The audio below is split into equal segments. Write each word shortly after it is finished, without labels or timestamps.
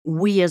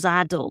we as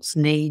adults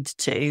need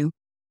to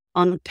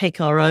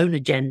unpick our own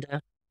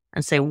agenda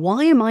and say,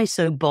 why am I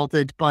so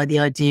bothered by the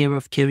idea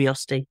of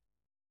curiosity?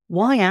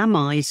 Why am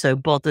I so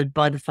bothered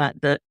by the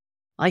fact that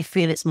I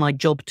feel it's my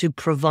job to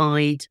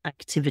provide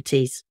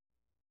activities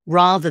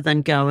rather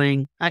than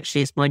going,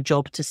 actually, it's my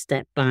job to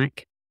step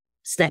back,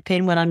 step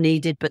in when I'm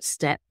needed, but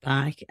step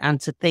back and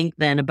to think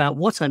then about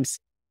what I'm saying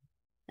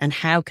and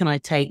how can I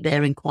take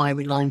their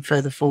inquiry line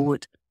further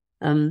forward.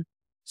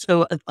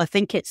 So I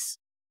think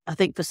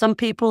for some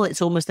people,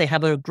 it's almost they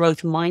have a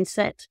growth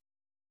mindset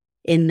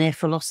in their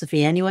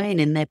philosophy anyway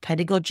and in their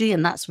pedagogy,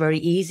 and that's very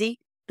easy,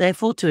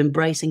 therefore, to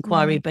embrace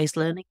inquiry-based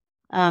learning.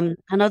 And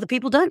other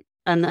people don't.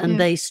 And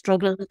they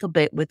struggle a little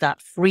bit with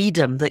that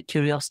freedom that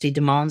curiosity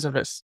demands of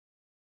us.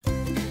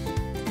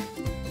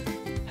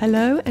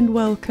 Hello and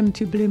welcome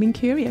to Blooming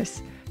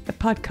Curious, the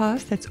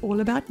podcast that's all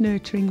about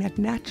nurturing that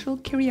natural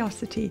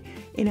curiosity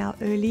in our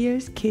early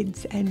years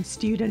kids and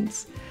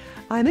students.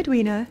 I'm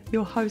Edwina,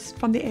 your host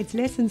from the Ed's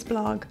Lessons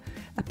blog,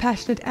 a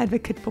passionate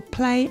advocate for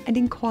play and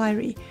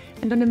inquiry,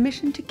 and on a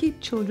mission to keep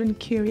children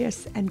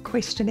curious and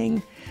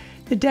questioning.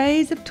 The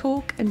days of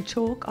talk and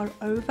chalk are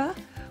over.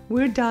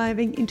 We're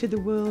diving into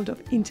the world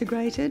of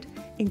integrated,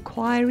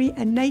 inquiry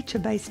and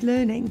nature-based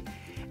learning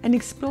and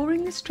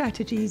exploring the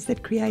strategies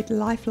that create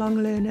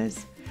lifelong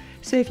learners.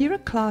 So if you're a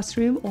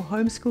classroom or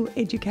homeschool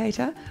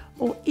educator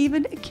or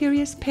even a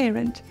curious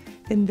parent,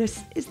 then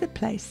this is the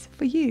place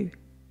for you.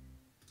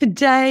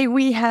 Today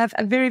we have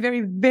a very,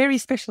 very, very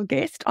special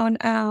guest on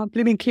our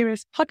Blooming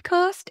Curious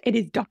podcast. It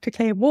is Dr.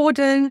 Claire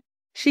Warden.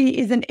 She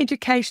is an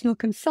educational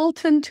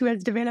consultant who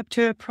has developed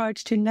her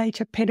approach to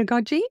nature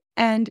pedagogy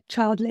and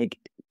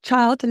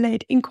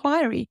child-led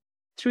inquiry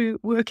through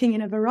working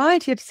in a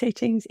variety of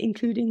settings,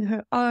 including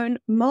her own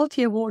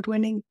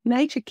multi-award-winning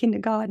nature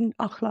kindergarten,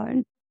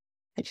 Auchlone.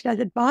 And she does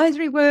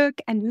advisory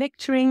work and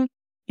lecturing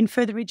in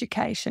further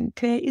education.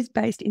 Claire is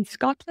based in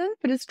Scotland,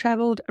 but has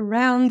travelled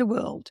around the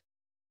world.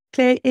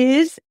 Claire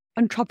is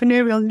an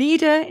entrepreneurial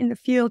leader in the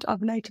field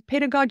of nature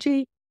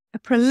pedagogy, a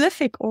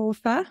prolific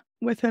author,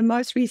 with her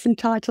most recent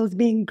titles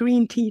being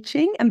Green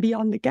Teaching and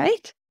Beyond the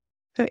Gate.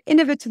 Her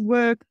innovative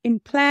work in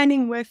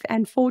planning with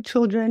and for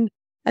children,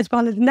 as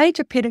well as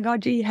nature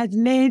pedagogy, has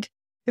led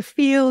the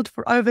field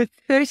for over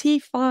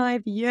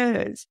 35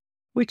 years,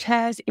 which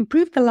has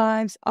improved the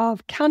lives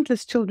of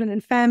countless children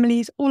and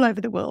families all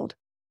over the world.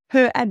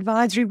 Her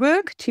advisory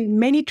work to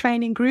many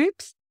training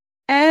groups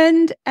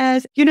and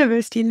as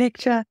university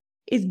lecturer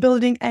is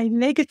building a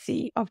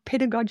legacy of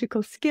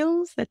pedagogical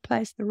skills that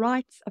place the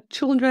rights of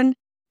children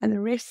and the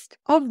rest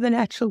of the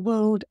natural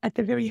world at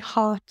the very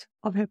heart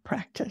of her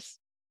practice.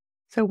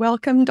 So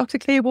welcome, Dr.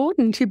 Claire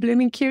Warden, to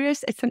Blooming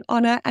Curious. It's an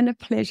honor and a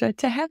pleasure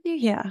to have you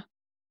here.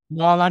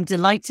 Well, I'm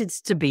delighted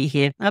to be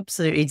here.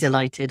 Absolutely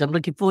delighted. I'm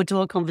looking forward to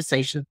our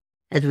conversation,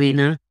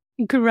 Edwina.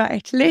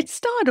 Great. Let's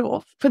start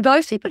off. For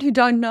those people who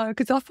don't know,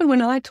 because often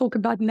when I talk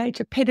about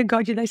nature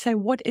pedagogy, they say,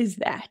 what is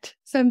that?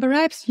 So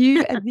perhaps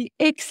you, as the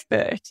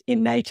expert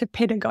in nature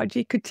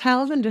pedagogy, could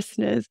tell the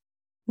listeners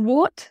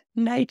what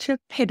nature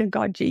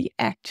pedagogy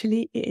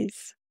actually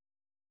is.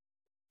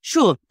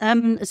 Sure.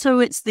 So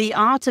it's the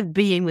art of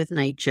being with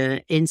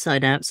nature,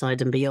 inside,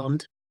 outside, and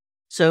beyond.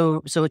 So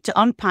to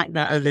unpack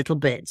that a little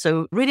bit.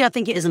 So really, I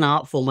think it is an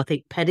art form. I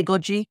think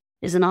pedagogy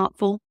is an art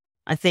form.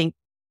 I think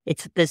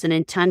there's an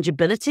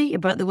intangibility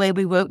about the way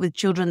we work with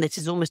children that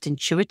is almost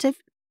intuitive.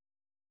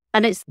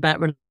 And it's about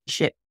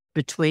relationship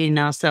between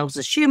ourselves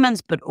as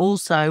humans, but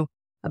also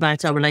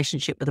about our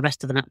relationship with the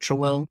rest of the natural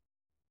world.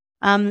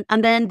 And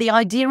then the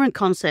idea and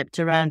concept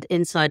around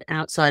inside,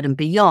 outside, and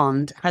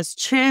beyond has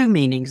two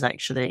meanings,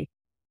 actually.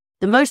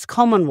 The most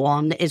common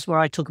one is where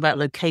I talk about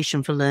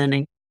location for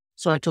learning.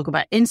 So I talk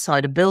about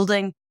inside a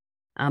building.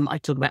 I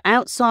talk about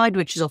outside,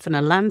 which is often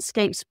a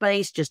landscape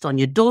space just on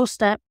your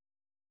doorstep.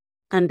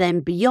 And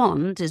then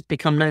beyond has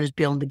become known as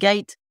beyond the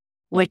gate,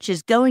 which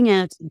is going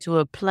out into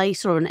a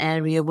place or an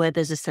area where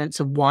there's a sense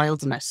of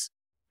wildness,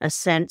 a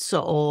sense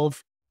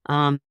of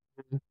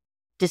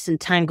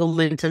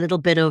disentanglement, a little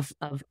bit of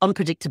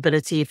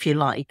unpredictability, if you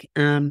like.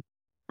 And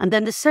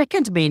then the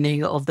second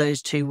meaning of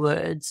those two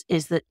words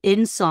is that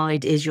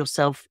inside is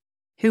yourself,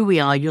 who we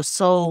are, your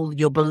soul,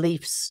 your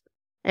beliefs,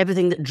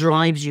 everything that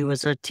drives you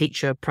as a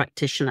teacher,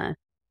 practitioner.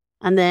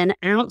 And then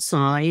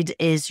outside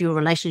is your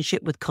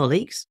relationship with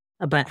colleagues,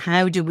 about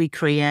how do we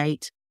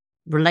create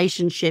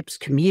relationships,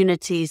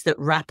 communities that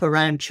wrap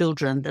around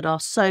children that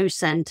are so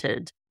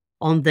centered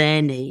on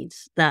their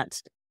needs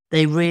that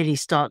they really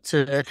start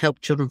to help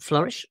children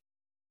flourish.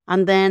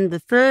 And then the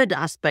third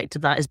aspect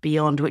of that is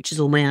beyond, which is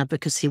all my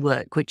advocacy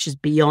work, which is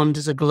beyond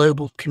as a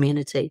global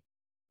community,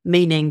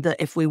 meaning that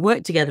if we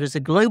work together as a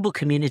global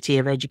community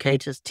of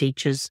educators,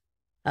 teachers,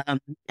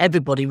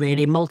 everybody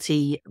really,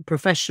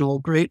 multi-professional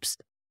groups,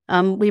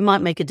 we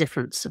might make a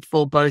difference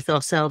for both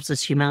ourselves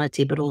as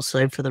humanity, but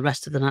also for the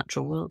rest of the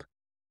natural world.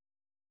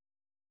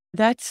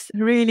 That's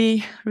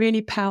really,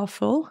 really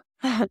powerful.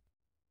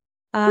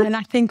 And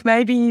I think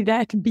maybe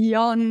that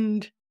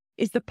beyond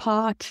is the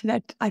part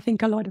that I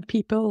think a lot of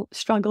people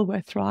struggle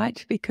with,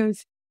 right?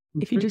 Because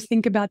if you just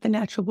think about the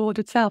natural world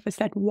itself, it's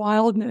that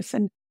wildness.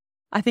 And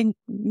I think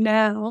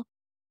now,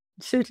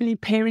 certainly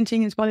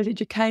parenting as well as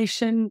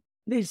education,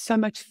 there's so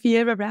much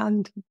fear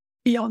around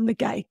beyond the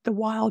gate, the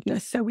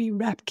wildness. So we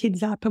wrap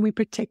kids up and we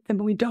protect them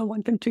and we don't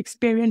want them to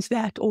experience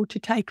that or to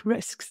take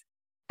risks.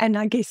 And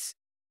I guess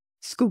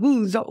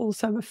schools are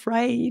also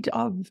afraid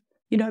of,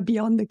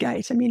 beyond the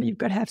gate. I mean, you've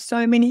got to have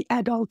so many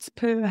adults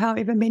per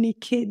however many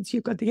kids.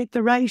 You've got to get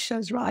the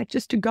ratios right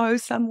just to go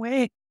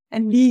somewhere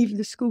and leave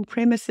the school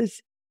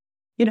premises,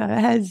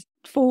 has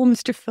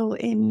forms to fill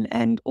in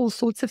and all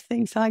sorts of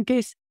things. So I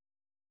guess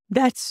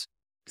that's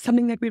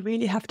something that we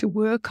really have to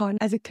work on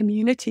as a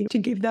community to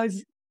give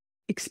those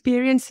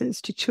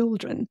experiences to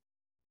children.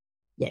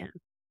 Yeah.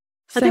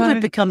 I think we're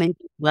becoming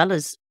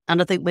dwellers.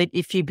 And I think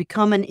if you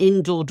become an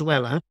indoor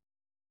dweller,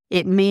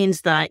 it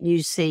means that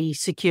you see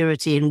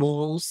security in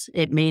walls.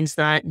 It means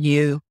that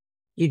you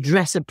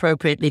dress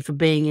appropriately for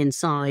being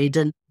inside.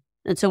 And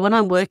so when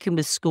I'm working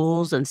with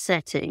schools and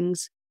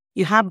settings,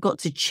 you have got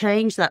to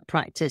change that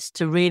practice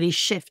to really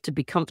shift to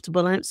be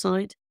comfortable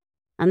outside.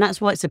 And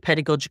that's why it's a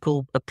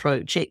pedagogical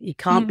approach. It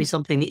can't be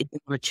something that you do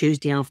on a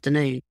Tuesday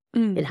afternoon.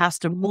 It has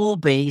to more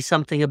be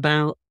something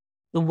about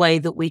the way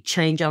that we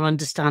change our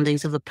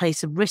understandings of the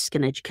place of risk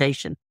in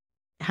education.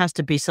 It has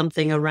to be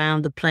something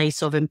around the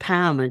place of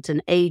empowerment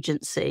and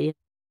agency.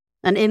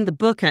 And in the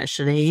book,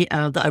 actually,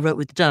 that I wrote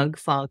with Doug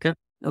Farker,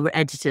 we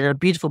edited a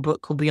beautiful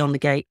book called Beyond the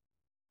Gate,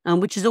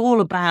 which is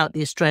all about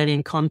the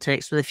Australian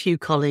context with a few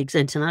colleagues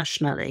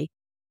internationally.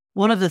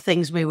 One of the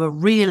things we were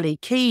really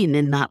keen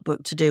in that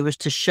book to do was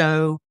to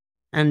show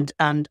and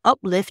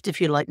uplift,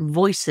 if you like,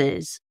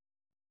 voices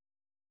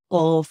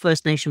of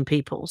First Nation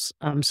peoples,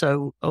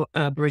 so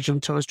Aboriginal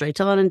and Torres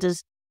Strait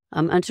Islanders,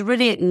 and to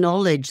really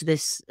acknowledge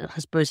this, I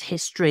suppose,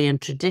 history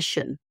and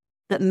tradition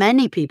that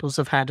many peoples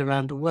have had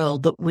around the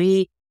world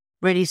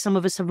that some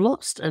of us have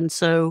lost. And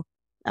so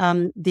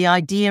the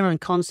idea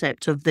and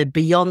concept of the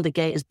beyond the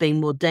gate as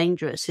being more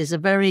dangerous is a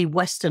very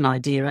Western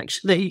idea,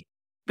 actually,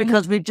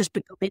 because we've just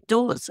become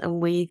indoors and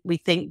we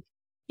think,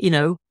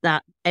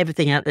 that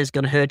everything out there is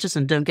going to hurt us.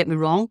 And don't get me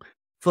wrong,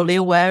 fully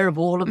aware of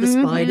all of the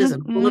spiders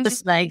and all of the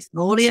snakes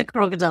and all the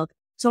crocodiles.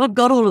 So I've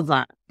got all of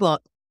that.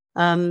 But,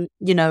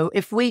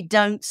 if we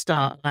don't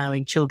start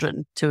allowing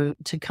children to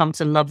come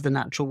to love the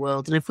natural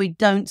world, and if we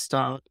don't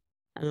start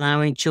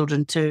allowing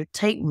children to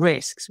take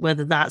risks,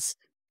 whether that's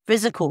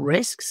physical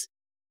risks,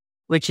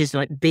 which is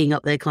like being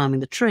up there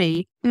climbing the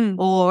tree,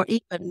 or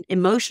even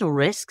emotional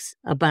risks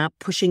about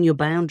pushing your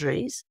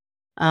boundaries,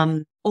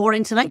 or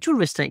intellectual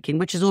risk-taking,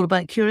 which is all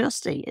about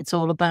curiosity. It's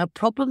all about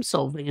problem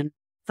solving and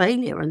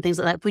failure and things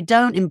like that. If we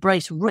don't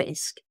embrace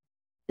risk,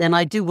 then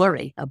I do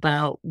worry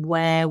about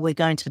where we're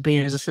going to be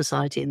as a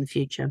society in the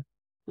future.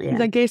 Yeah.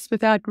 I guess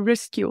without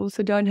risk, you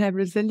also don't have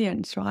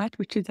resilience, right?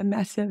 Which is a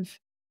massive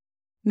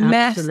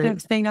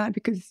thing,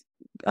 because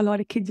a lot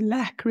of kids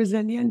lack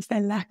resilience.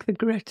 They lack the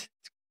grit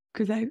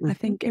because I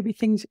think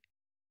everything's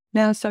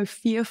now so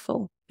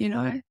fearful.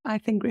 I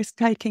think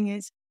risk-taking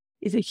is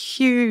a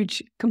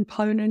huge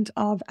component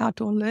of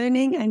outdoor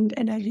learning.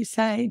 And as you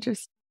say,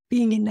 just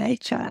being in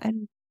nature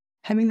and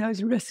having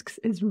those risks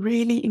is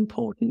really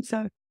important.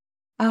 So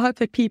I hope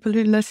that people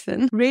who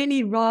listen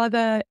really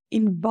rather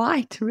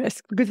invite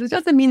risk, because it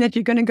doesn't mean that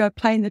you're going to go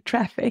play in the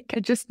traffic.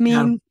 It just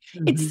means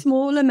it's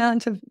small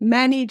amount of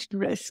managed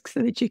risk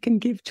so that you can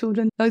give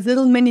children those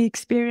little mini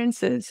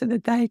experiences so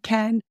that they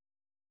can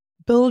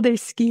build their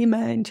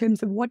schema in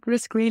terms of what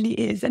risk really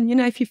is. And,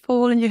 if you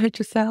fall and you hurt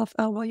yourself,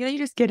 you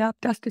just get up,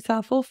 dust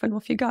yourself off and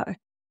off you go.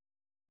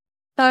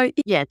 So,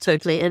 yeah,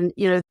 totally. And,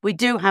 we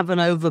do have an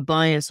over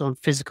bias on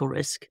physical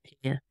risk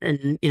here.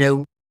 And,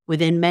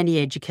 within many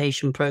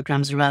education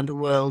programs around the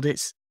world,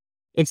 it's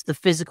the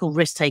physical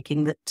risk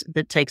taking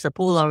that takes up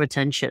all our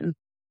attention.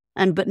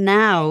 But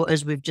now,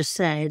 as we've just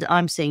said,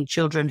 I'm seeing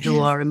children who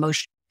are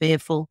emotionally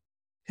fearful,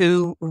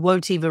 who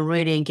won't even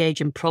really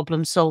engage in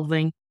problem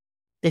solving.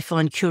 They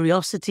find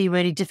curiosity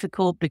really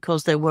difficult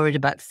because they're worried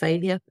about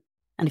failure.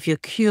 And if you're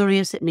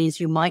curious, it means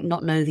you might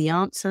not know the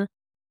answer.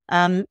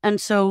 And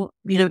so,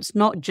 it's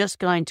not just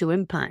going to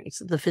impact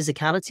the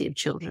physicality of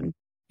children.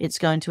 It's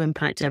going to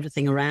impact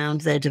everything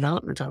around their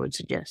development, I would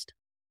suggest.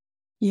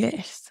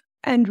 Yes.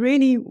 And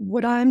really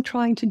what I'm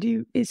trying to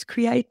do is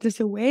create this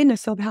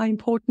awareness of how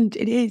important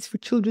it is for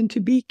children to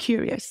be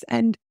curious.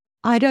 And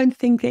I don't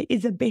think there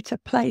is a better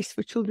place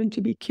for children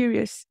to be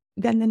curious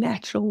than the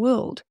natural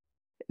world.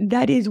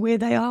 That is where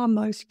they are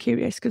most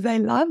curious because they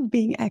love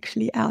being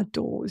actually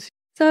outdoors.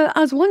 So I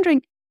was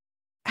wondering,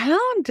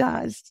 how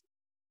does,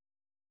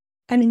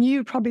 and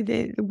you're probably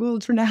the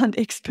world's renowned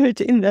expert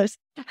in this,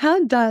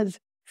 how does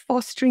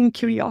fostering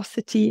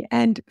curiosity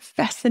and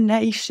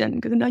fascination,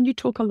 because I know you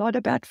talk a lot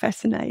about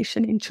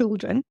fascination in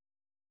children,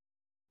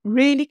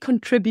 really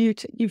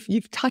contribute?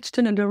 You've touched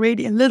on it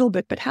already a little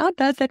bit, but how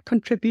does that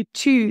contribute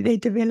to their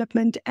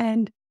development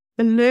and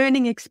the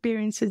learning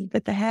experiences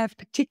that they have,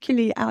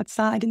 particularly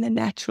outside in the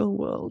natural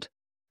world?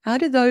 How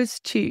do those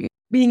two,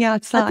 being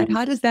outside,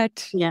 how does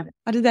that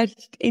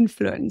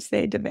influence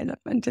their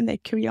development and their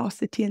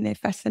curiosity and their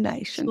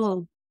fascination?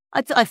 Well,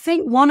 I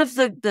think one of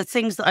the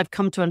things that I've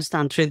come to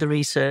understand through the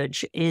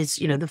research is,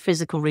 the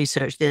physical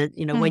research,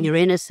 when you're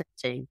in a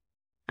setting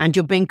and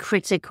you're being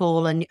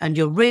critical and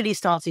you're really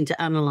starting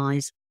to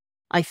analyze,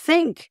 I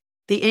think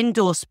the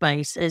indoor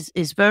space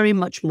is very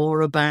much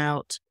more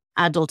about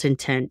adult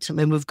intent. I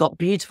mean, we've got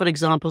beautiful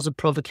examples of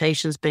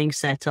provocations being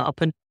set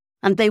up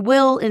and they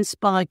will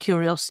inspire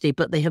curiosity,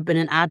 but they have been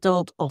an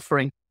adult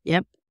offering.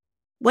 Yep.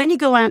 When you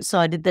go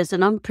outside, there's an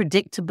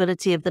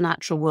unpredictability of the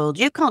natural world.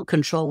 You can't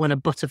control when a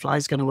butterfly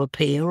is going to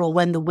appear or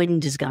when the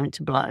wind is going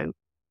to blow.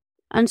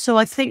 And so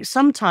I think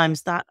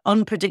sometimes that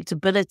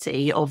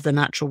unpredictability of the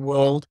natural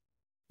world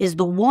is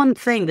the one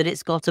thing that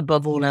it's got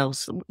above all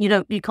else.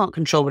 You can't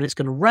control when it's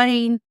going to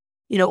rain.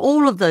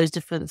 All of those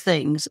different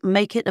things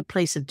make it a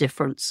place of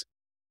difference.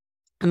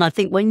 And I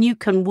think when you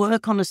can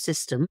work on a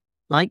system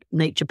like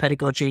nature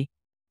pedagogy,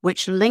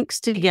 which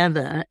links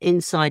together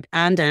inside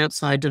and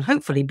outside and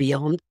hopefully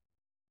beyond,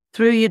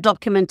 through your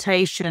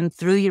documentation,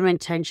 through your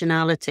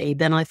intentionality,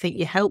 then I think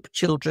you help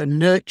children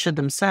nurture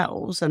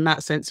themselves and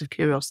that sense of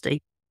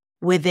curiosity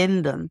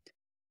within them.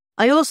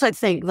 I also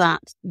think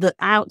that the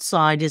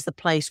outside is the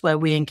place where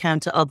we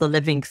encounter other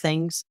living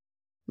things.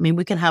 I mean,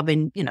 we can have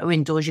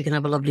indoors, you can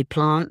have a lovely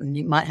plant and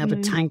you might have a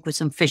tank with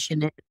some fish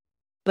in it.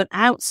 But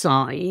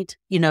outside,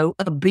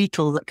 a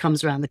beetle that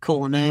comes around the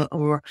corner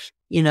or,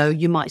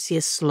 you might see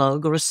a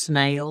slug or a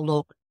snail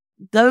or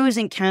those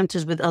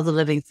encounters with other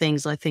living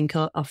things, I think,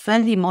 are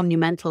fairly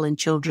monumental in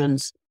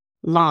children's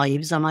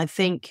lives. And I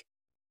think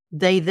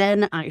they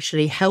then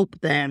actually help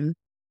them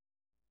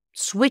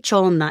switch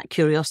on that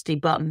curiosity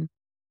button.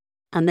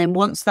 And then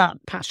once that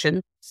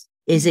passion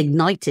is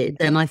ignited,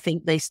 then I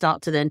think they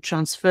start to then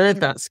transfer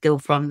that skill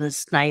from the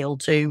snail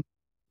to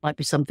might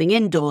be something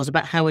indoors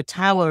about how a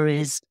tower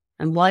is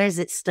and why is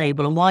it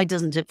stable and why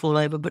doesn't it fall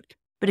over. But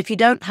if you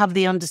don't have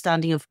the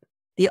understanding of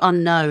the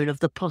unknown, of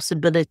the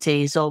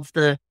possibilities, of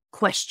the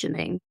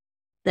questioning,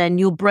 then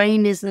your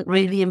brain isn't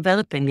really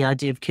enveloping the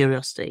idea of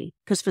curiosity.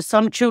 Because for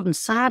some children,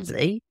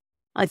 sadly,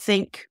 I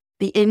think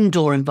the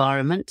indoor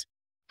environment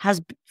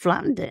has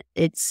flattened it.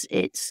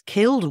 It's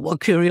killed what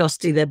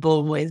curiosity they're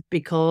born with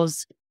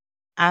because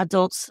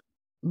adults,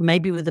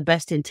 maybe with the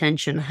best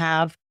intention,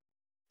 have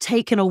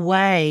taken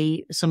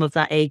away some of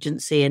that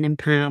agency and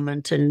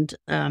empowerment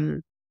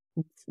and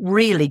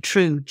really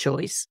true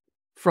choice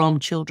from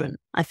children.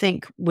 I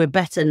think we're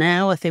better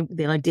now. I think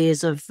the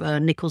ideas of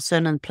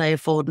Nicholson and play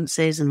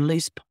affordances and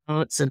loose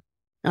parts and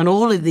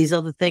all of these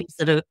other things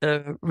that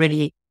are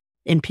really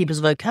in people's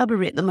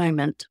vocabulary at the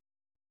moment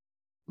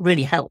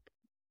really help.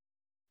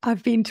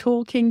 I've been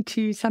talking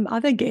to some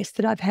other guests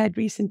that I've had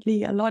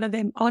recently, a lot of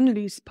them on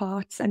loose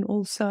parts and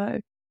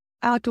also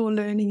outdoor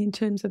learning in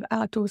terms of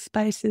outdoor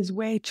spaces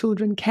where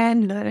children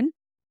can learn.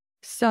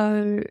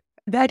 So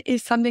that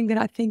is something that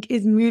I think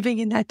is moving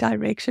in that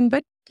direction,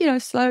 but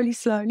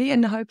slowly,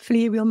 and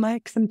hopefully we'll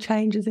make some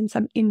changes and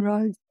some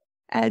inroads.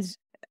 As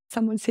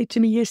someone said to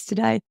me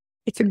yesterday,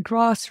 it's a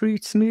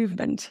grassroots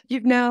movement.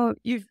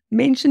 You've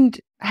mentioned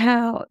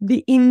how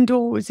the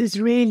indoors is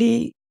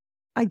really,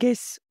 I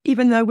guess,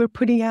 even though we're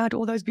putting out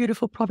all those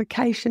beautiful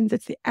provocations,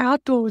 it's the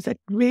outdoors that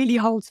really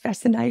holds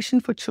fascination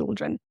for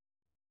children.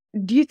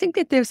 Do you think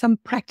that there's some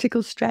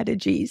practical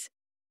strategies?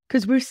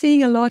 Because we're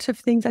seeing a lot of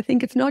things. I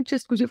think it's not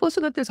just because we've also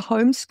got this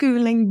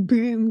homeschooling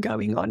boom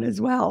going on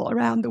as well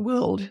around the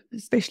world,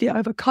 especially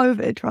over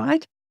COVID,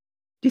 right?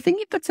 Do you think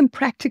you've got some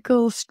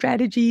practical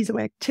strategies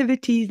or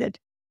activities that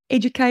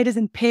educators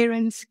and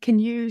parents can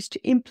use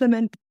to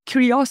implement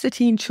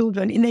curiosity in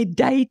children in their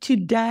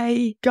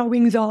day-to-day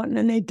goings-on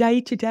and their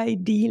day-to-day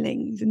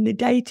dealings and their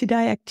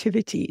day-to-day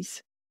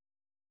activities?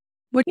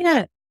 Well,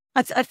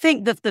 I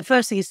think the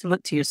first thing is to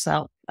look to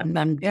yourself.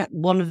 And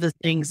one of the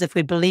things, if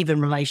we believe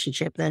in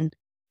relationship, then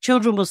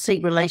children will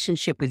seek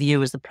relationship with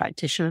you as the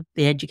practitioner,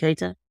 the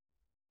educator.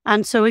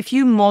 And so if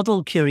you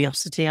model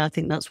curiosity, I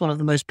think that's one of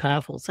the most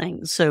powerful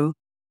things. So,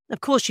 of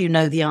course, you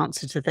know the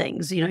answer to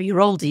things.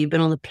 You're older, you've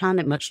been on the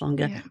planet much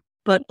longer. Yeah.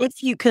 But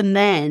if you can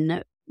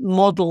then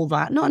model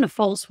that, not in a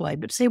false way,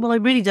 but say, well, I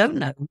really don't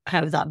know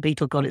how that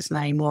beetle got its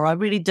name, or I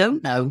really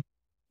don't know,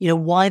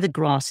 why the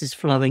grass is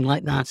flowing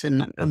like that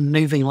and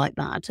moving like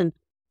that.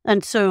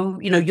 And so,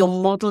 you're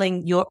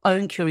modeling your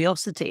own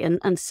curiosity.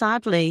 And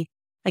sadly,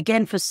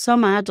 again, for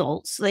some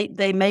adults,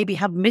 they maybe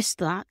have missed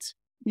that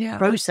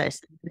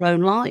process in their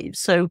own lives.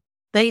 So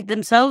they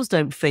themselves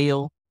don't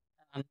feel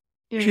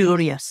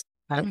curious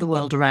about the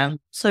world around.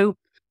 So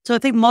I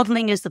think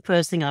modeling is the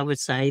first thing I would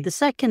say. The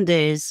second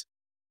is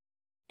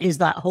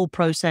that whole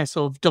process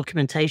of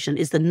documentation,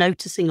 is the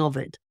noticing of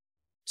it.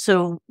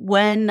 So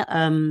when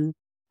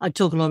I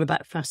talk a lot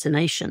about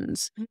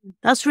fascinations.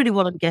 That's really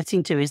what I'm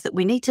getting to, is that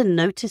we need to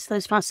notice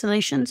those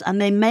fascinations, and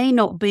they may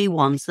not be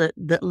ones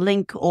that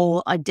link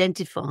or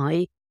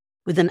identify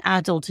with an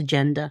adult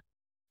agenda.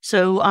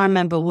 So I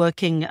remember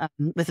working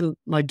with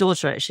my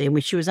daughter, actually,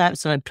 and she was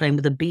outside playing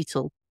with a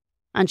beetle,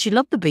 and she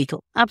loved the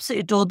beetle,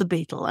 absolutely adored the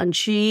beetle, and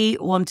she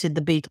wanted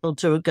the beetle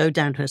to go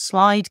down her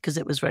slide because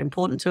it was very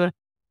important to her.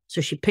 So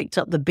she picked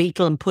up the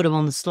beetle and put him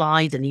on the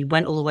slide, and he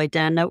went all the way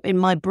down. Now, in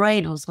my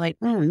brain, I was like,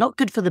 not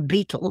good for the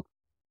beetle.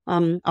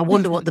 I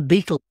wonder what the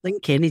beetle's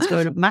thinking. He's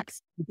going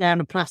max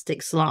down a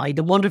plastic slide.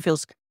 I wonder if he'll,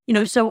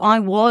 so I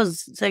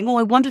was saying,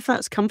 I wonder if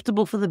that's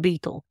comfortable for the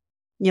beetle.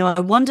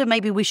 I wonder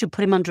maybe we should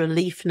put him under a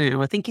leaf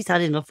now. I think he's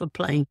had enough of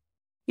playing.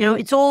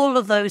 It's all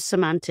of those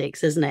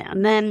semantics, isn't it?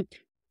 And then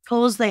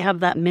because they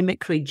have that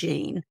mimicry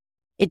gene,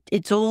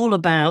 it's all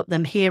about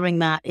them hearing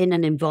that in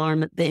an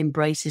environment that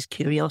embraces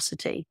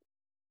curiosity.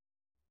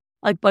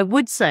 I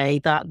would say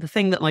that the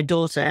thing that my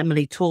daughter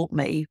Emily taught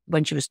me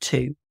when she was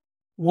 2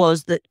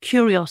 was that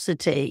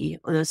curiosity,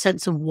 a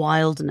sense of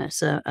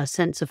wildness, a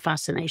sense of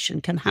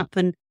fascination can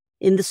happen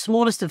in the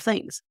smallest of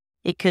things.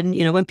 It can,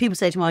 when people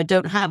say to me, I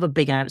don't have a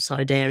big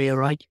outside area,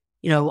 right?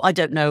 I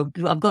don't know,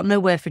 I've got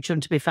nowhere for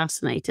children to be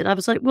fascinated. I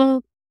was like,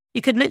 well,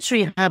 you could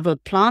literally have a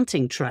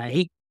planting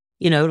tray,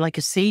 like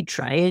a seed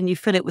tray, and you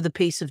fill it with a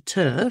piece of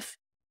turf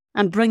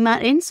and bring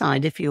that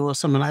inside if you're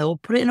someone like, or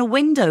put it in a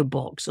window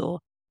box or,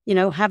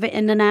 have it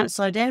in an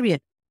outside area.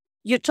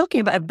 You're talking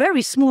about a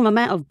very small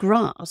amount of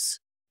grass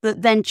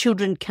that then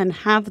children can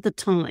have the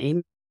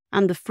time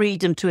and the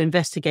freedom to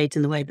investigate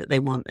in the way that they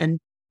want. And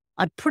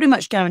I pretty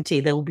much guarantee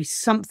there will be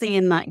something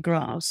in that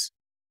grass,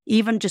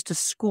 even just a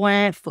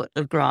square foot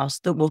of grass,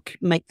 that will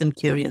make them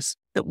curious,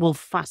 that will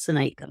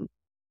fascinate them.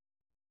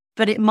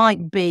 But it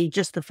might be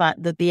just the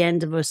fact that the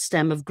end of a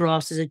stem of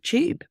grass is a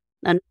tube.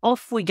 And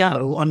off we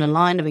go on a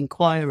line of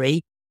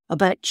inquiry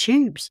about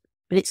tubes.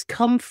 But it's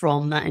come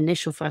from that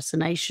initial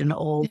fascination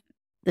of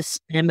the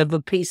stem of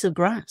a piece of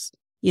grass,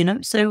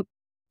 So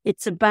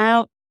it's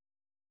about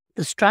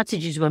the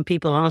strategies. When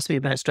people ask me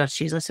about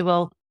strategies, I say,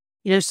 well,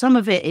 some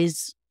of it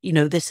is,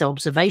 this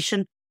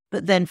observation.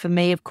 But then for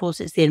me, of course,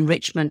 it's the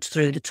enrichment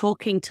through the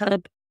talking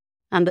tub.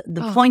 And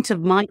the point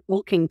of my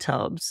talking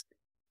tubs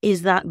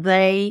is that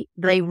they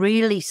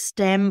really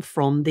stem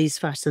from these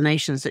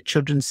fascinations that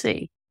children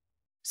see.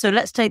 So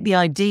let's take the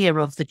idea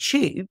of the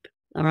tube.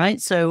 All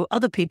right. So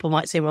other people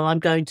might say, well, I'm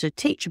going to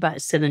teach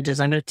about cylinders.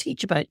 I'm going to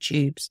teach about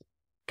tubes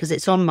because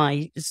it's on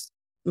my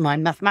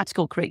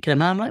mathematical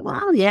curriculum. And I'm like,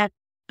 well, yeah,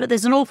 but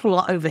there's an awful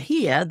lot over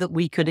here that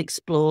we could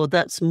explore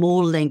that's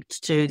more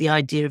linked to the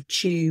idea of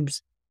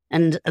tubes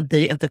and of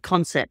the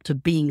concept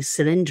of being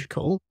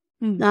cylindrical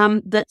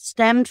that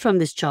stemmed from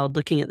this child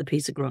looking at the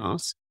piece of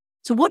grass.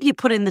 So what do you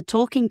put in the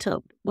talking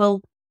tub?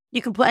 Well,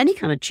 you can put any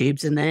kind of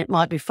tubes in there. It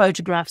might be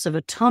photographs of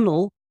a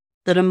tunnel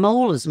that a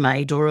mole has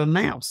made or a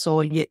mouse,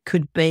 or it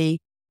could be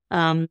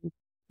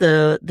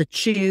the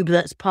tube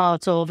that's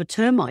part of a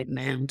termite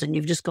mound and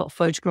you've just got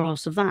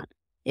photographs of that.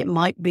 It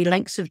might be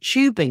lengths of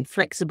tubing,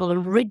 flexible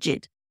and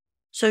rigid.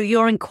 So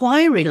your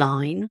inquiry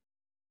line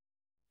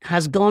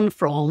has gone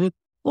from,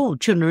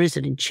 children are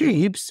interested in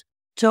tubes,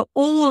 to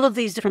all of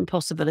these different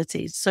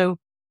possibilities. So,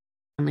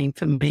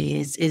 for me,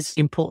 is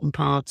an important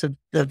part of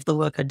the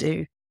work I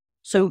do.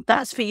 So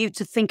that's for you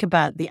to think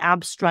about the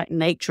abstract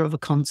nature of a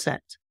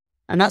concept.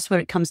 And that's where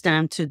it comes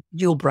down to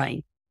your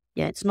brain.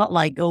 Yeah, it's not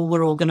like,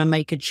 we're all going to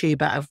make a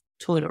tube out of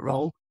toilet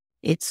roll.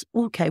 It's,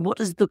 okay, what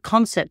is the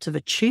concept of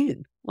a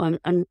tube?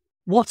 And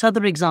what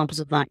other examples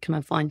of that can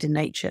I find in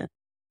nature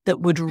that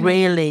would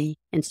really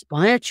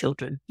inspire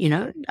children,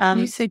 You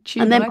said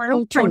tube, and then I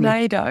call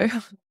tornado.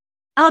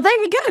 Oh,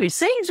 there you go.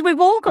 See, we've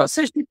all got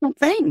such different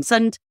things.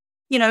 And,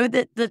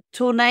 the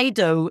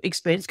tornado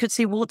experience could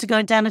see water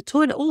going down a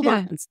toilet, all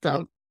that and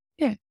stuff.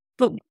 Yeah.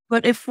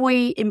 But if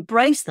we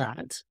embrace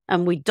that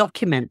and we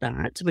document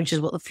that, which is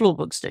what the floor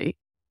books do,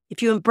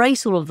 if you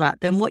embrace all of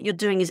that, then what you're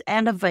doing is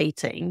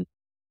elevating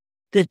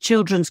the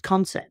children's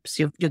concepts.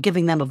 You're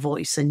giving them a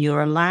voice and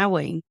you're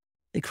allowing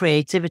the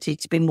creativity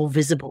to be more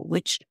visible,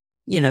 which,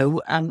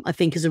 I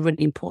think is a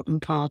really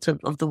important part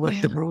of the work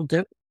that we're all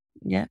doing.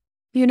 Yeah.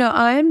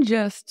 I am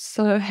just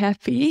so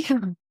happy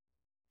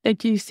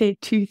that you said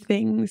 2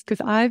 things, because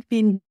I've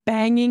been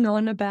banging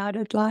on about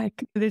it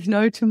like there's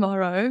no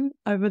tomorrow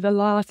over the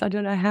last, I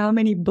don't know how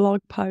many blog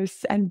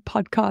posts and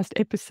podcast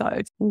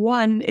episodes.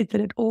 1 is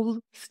that it all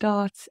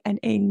starts and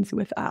ends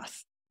with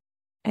us.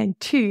 And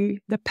 2,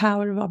 the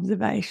power of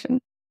observation.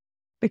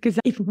 Because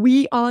if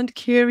we aren't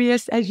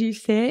curious, as you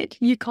said,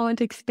 you can't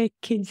expect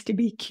kids to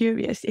be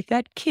curious. If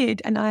that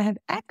kid, and I have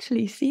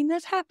actually seen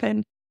this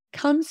happen,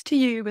 comes to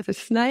you with a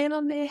snail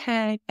on their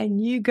hand and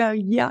you go,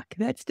 yuck,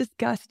 that's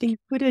disgusting,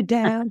 put it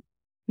down.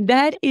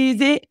 That is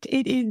it.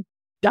 It is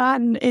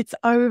done. It's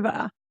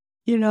over.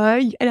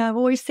 And I've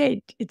always said,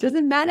 it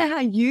doesn't matter how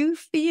you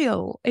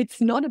feel.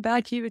 It's not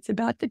about you. It's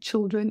about the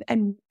children.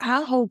 And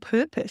our whole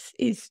purpose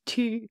is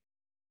to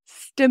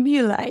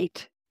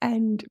stimulate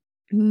and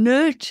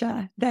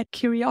nurture that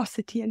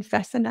curiosity and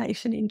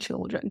fascination in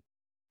children.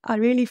 I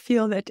really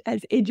feel that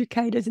as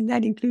educators, and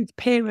that includes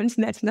parents,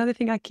 and that's another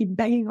thing I keep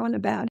banging on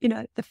about,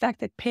 the fact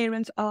that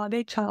parents are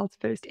their child's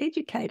first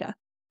educator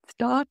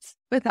starts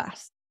with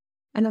us.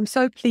 And I'm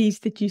so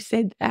pleased that you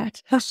said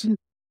that,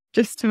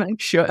 just to make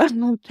sure.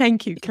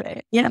 Thank you,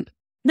 Claire. Yeah.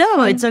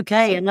 No, it's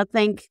okay. And I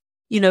think,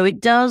 it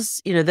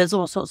does, there's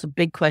all sorts of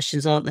big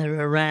questions, aren't there,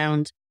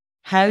 around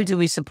how do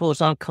we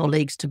support our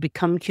colleagues to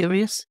become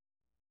curious?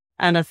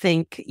 And I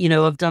think,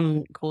 I've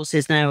done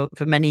courses now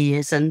for many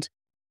years, and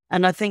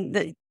I think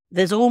that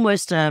there's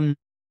almost a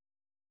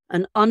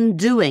an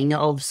undoing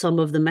of some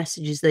of the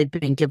messages they've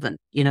been given.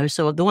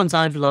 So the ones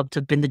I've loved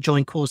have been the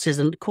joint courses,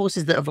 and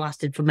courses that have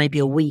lasted for maybe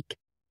a week,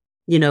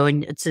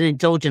 and it's an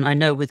indulgent, I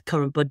know, with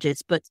current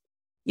budgets. But,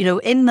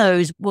 in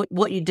those,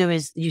 what you do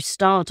is you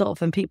start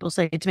off and people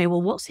say to me,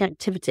 well, what's the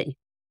activity?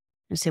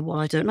 I say, well,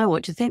 I don't know.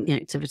 What do you think the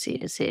activity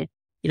is here?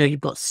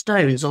 You've got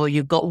stones, or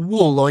you've got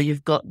wool, or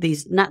you've got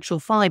these natural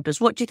fibers.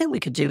 What do you think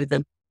we could do with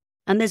them?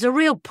 And there's a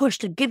real push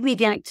to give me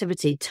the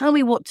activity, tell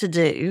me what to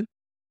do.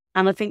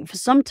 And I think for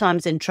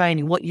sometimes in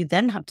training, what you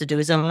then have to do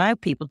is allow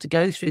people to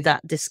go through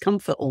that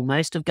discomfort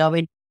almost of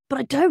going, but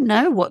I don't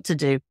know what to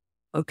do.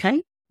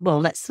 Okay, well,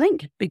 let's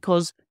think,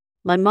 because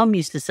my mum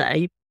used to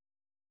say,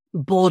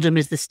 boredom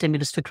is the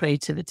stimulus for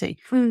creativity.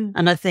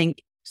 And I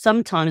think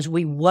sometimes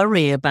we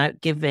worry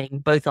about giving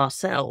both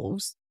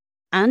ourselves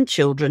and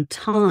children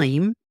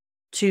time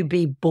to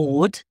be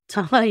bored,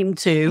 time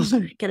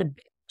to get a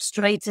bit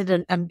frustrated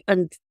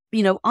and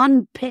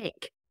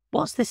unpick,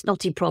 what's this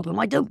knotty problem?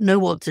 I don't know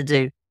what to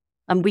do.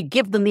 And we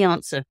give them the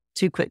answer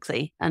too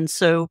quickly. And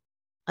so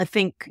I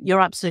think you're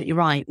absolutely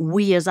right.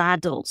 We as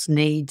adults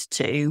need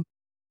to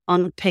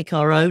unpick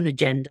our own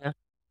agenda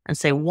and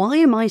say, why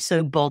am I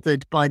so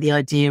bothered by the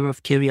idea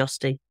of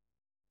curiosity?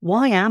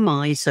 Why am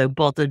I so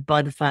bothered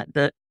by the fact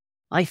that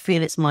I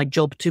feel it's my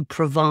job to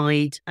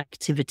provide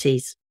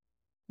activities,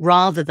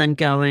 rather than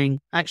going,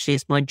 actually,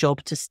 it's my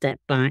job to step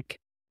back,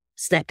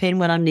 step in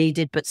when I'm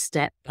needed, but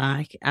step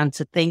back, and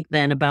to think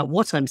then about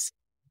what I'm saying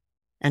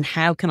and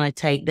how can I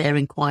take their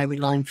inquiry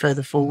line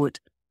further forward.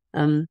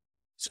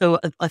 So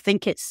I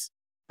think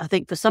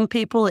for some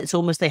people, it's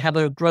almost they have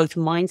a growth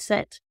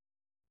mindset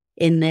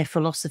in their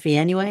philosophy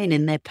anyway, and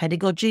in their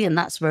pedagogy, and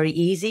that's very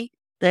easy,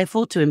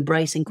 therefore, to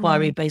embrace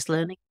inquiry-based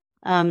learning.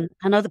 And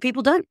other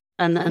people don't.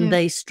 And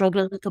they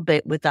struggle a little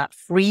bit with that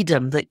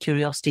freedom that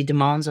curiosity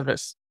demands of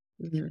us.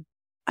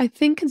 I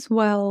think as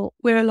well,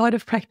 where a lot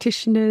of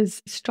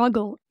practitioners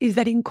struggle is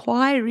that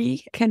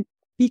inquiry can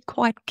be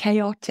quite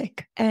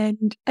chaotic.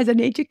 And as an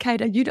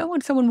educator, you don't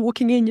want someone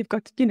walking in, you've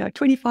got,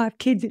 25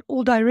 kids in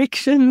all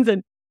directions,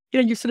 and,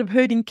 you're sort of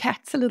herding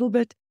cats a little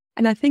bit.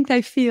 And I think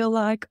they feel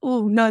like,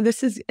 oh, no,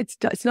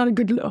 it's not a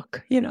good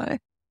look,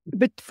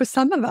 But for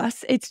some of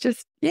us, it's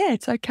just,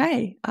 it's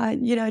okay.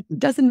 It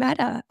doesn't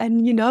matter.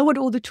 And you know what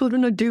all the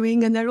children are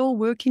doing, and they're all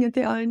working at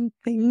their own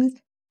things.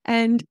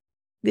 And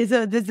there's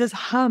this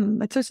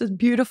hum. It's just this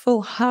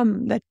beautiful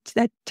hum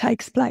that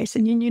takes place.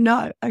 And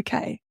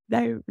okay,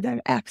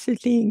 they're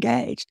absolutely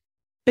engaged.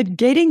 But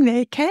getting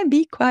there can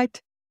be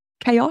quite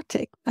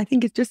chaotic. I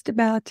think it's just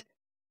about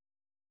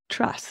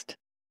trust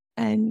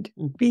and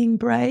being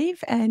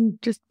brave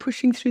and just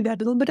pushing through that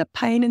little bit of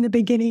pain in the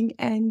beginning,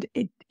 and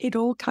it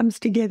all comes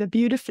together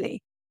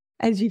beautifully,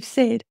 as you've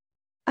said.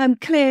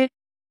 Claire,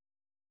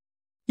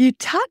 you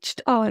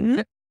touched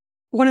on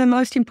one of the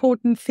most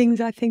important things,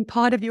 I think,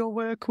 part of your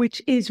work,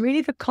 which is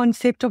really the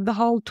concept of the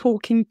whole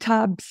talking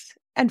tubs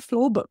and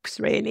floor books,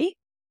 really.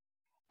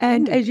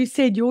 And as you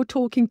said, your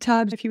talking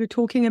tubs, if you were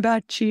talking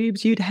about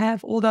tubes, you'd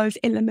have all those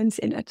elements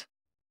in it.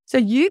 So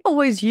you've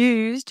always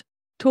used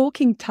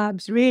talking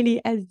tubs really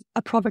as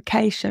a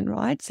provocation,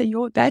 right?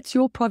 So that's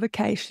your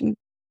provocation,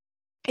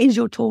 is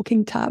your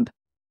talking tub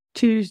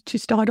to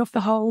start off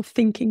the whole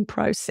thinking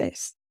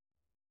process.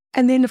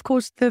 And then, of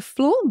course, the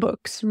floor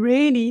books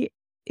really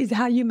is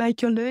how you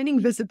make your learning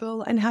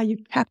visible and how you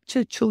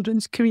capture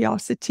children's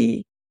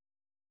curiosity.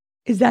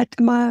 Is that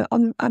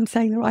I'm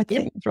saying the right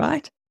things,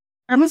 right?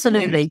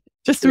 Absolutely.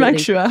 Just to make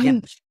sure.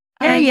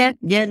 Yeah.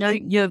 No,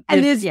 you're.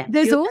 And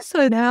there's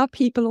also now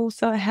people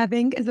also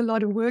having is a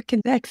lot of work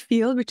in that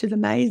field, which is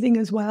amazing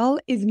as well,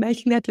 is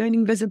making that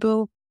learning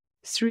visible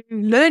through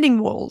learning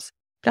walls.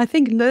 I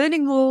think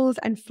learning walls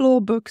and floor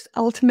books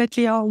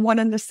ultimately are one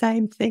and the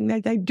same thing.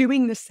 They're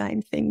doing the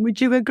same thing. Would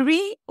you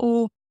agree?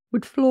 Or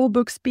would floor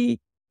books be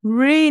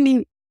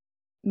really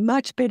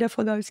much better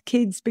for those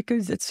kids,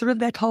 because it's sort of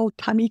that whole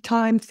tummy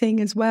time thing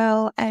as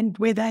well, and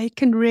where they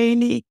can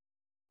really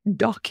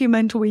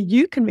document, where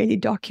you can really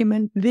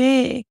document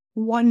their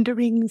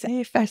wanderings,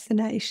 their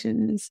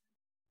fascinations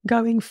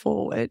going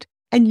forward,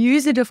 and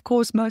use it, of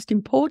course, most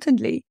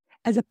importantly,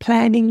 as a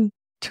planning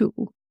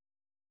tool.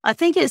 I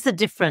think it's the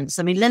difference.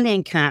 I mean,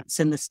 Lillian Katz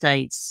in the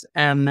States,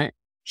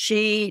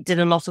 she did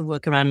a lot of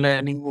work around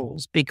learning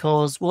walls,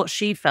 because what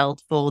she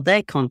felt for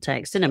their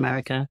context in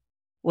America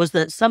was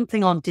that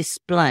something on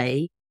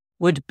display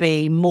would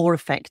be more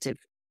effective.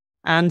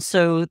 And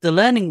so the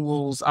learning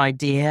walls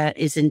idea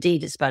is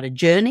indeed, it's about a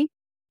journey.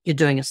 You're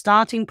doing a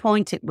starting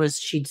point.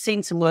 She'd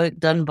seen some work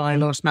done by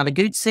Loris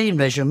Malaguzzi and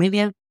Reggio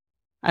Emilia.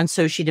 And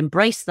so she'd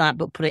embraced that,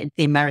 but put it into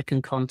the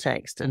American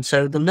context. And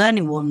so the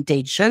learning wall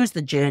indeed shows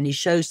the journey,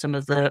 shows some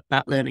of that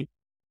learning.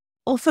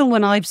 Often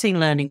when I've seen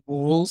learning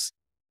walls,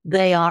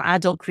 they are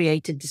adult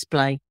created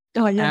display.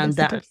 Oh, yeah, and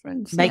that's the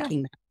difference.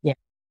 Making that. Yeah.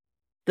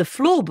 The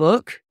floor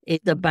book is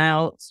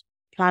about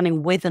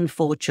planning with and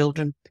for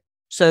children.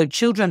 So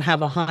children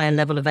have a higher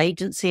level of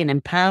agency and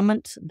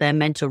empowerment. They're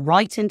meant to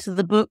write into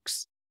the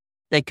books.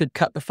 They could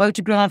cut the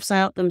photographs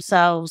out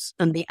themselves.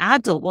 And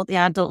what the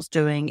adult's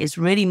doing is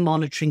really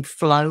monitoring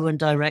flow and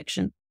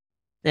direction.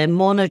 They're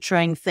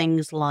monitoring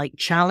things like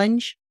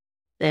challenge.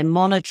 They're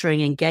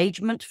monitoring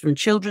engagement from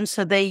children.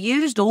 So they're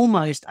used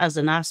almost as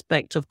an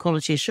aspect of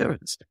quality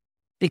assurance,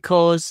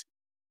 because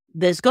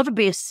there's got to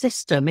be a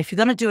system. If you're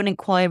going to do an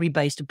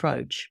inquiry-based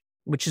approach,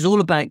 which is all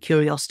about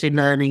curiosity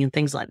learning and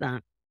things like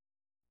that,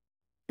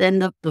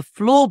 then the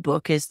floor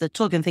book is, the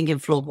Talk and Thinking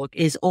floor book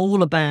is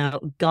all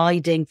about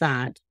guiding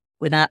that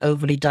without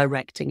overly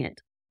directing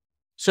it.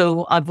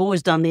 So I've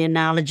always done the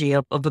analogy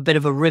of a bit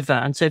of a river.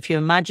 And so if you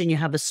imagine you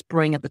have a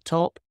spring at the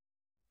top,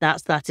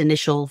 that's that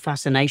initial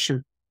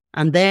fascination.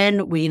 And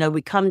then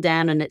we come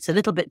down and it's a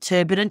little bit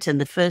turbulent in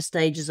the first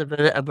stages of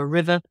a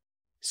river,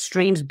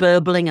 streams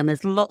burbling, and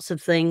there's lots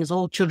of things,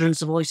 all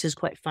children's voices,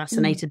 quite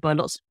fascinated by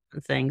lots of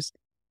different things.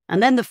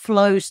 And then the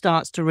flow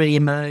starts to really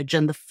emerge.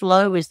 And the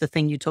flow is the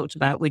thing you talked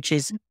about, which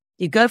is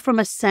you go from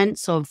a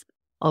sense of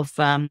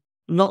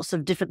lots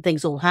of different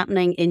things all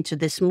happening into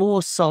this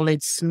more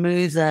solid,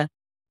 smoother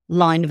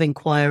line of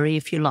inquiry,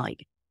 if you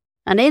like.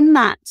 And in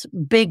that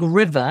big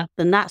river,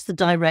 then that's the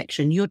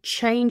direction. You're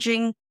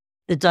changing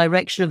the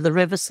direction of the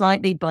river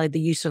slightly by the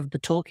use of the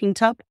talking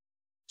tub.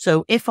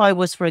 So if I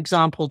was, for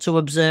example, to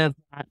observe,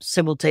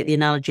 so we'll take the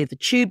analogy of the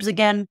tubes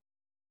again.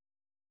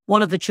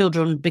 One of the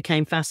children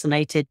became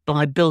fascinated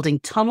by building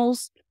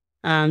tunnels,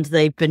 and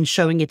they've been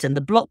showing it in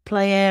the block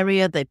play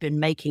area. They've been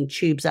making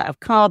tubes out of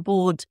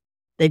cardboard.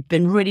 They've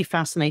been really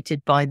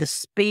fascinated by the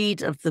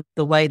speed of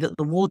the way that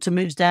the water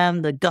moves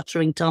down, the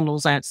guttering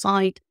tunnels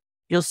outside.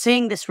 You're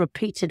seeing this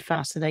repeated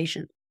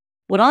fascination.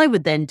 What I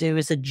would then do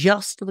is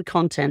adjust the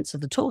contents of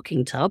the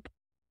talking tub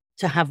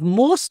to have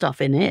more stuff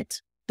in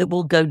it that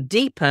will go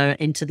deeper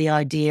into the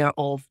idea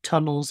of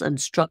tunnels and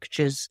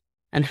structures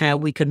and how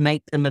we could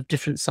make them of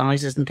different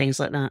sizes and things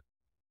like that.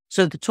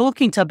 So the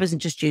talking tub isn't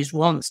just used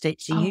once,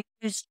 it's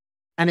used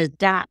and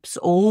adapts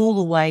all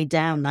the way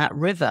down that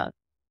river.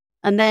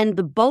 And then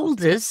the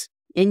boulders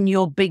in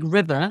your big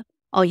river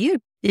are you.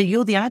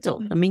 You're the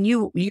adult. I mean,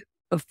 you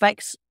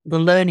affects the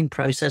learning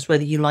process,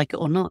 whether you like it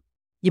or not.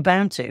 You're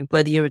bound to,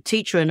 whether you're a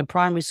teacher in a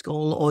primary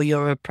school or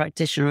you're a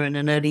practitioner in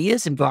an early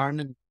years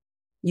environment,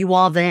 you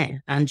are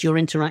there and your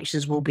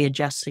interactions will be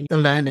adjusting the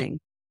learning.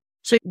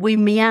 So we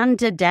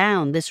meander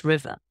down this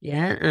river,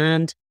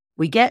 and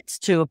we get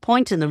to a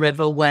point in the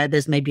river where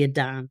there's maybe a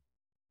dam.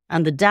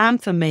 And the dam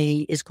for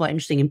me is quite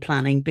interesting in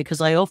planning,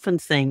 because I often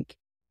think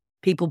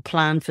people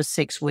plan for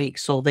 6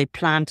 weeks, or they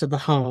plan to the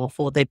half,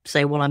 or they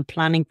say, well, I'm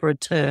planning for a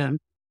term.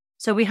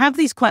 So we have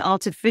these quite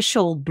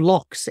artificial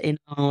blocks in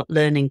our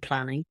learning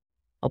planning,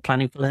 or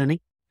planning for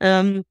learning,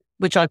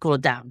 which I call a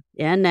dam.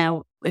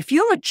 Now, if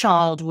you're a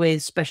child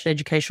with special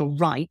educational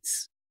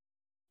rights,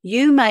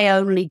 you may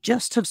only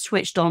just have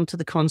switched on to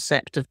the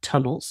concept of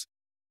tunnels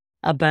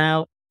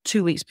about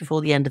 2 weeks before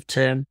the end of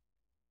term.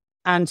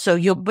 And so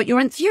you're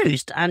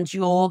enthused and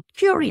you're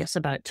curious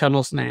about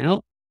tunnels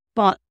now.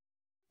 But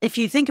if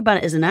you think about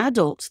it as an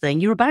adult thing,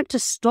 you're about to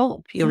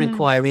stop your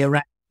inquiry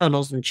around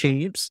tunnels and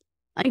tubes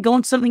and go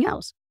on to something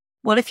else.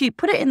 Well, if you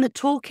put it in the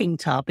talking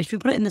tub, if you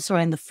put it in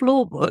the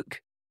floor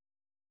book,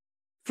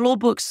 floor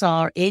books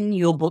are in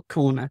your book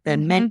corner. They're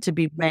meant to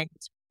be read,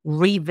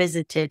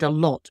 revisited a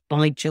lot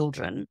by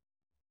children.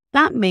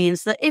 That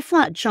means that if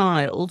that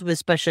child with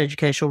special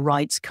educational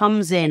rights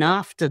comes in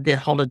after the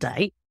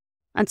holiday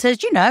and says,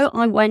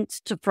 I went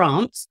to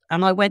France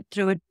and I went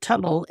through a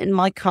tunnel in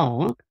my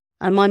car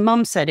and my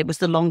mum said it was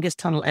the longest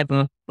tunnel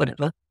ever,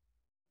 whatever.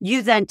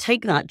 You then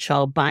take that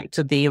child back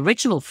to the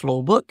original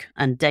floor book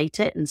and date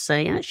it and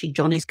say, actually,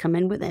 Johnny's come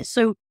in with it.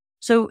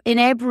 So in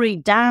every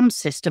dam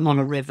system on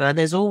a river,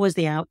 there's always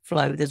the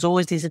outflow. There's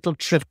always these little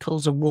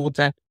trickles of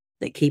water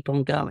that keep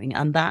on going.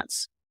 And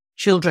that's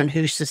children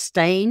who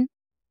sustain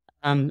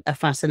a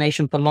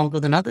fascination for longer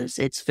than others.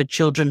 It's for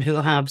children who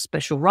have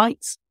special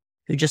rights,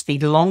 who just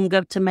need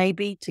longer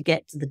to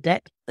get to the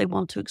depth they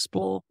want to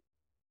explore.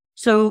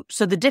 So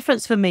the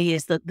difference for me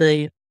is that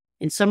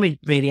in summary,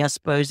 really, I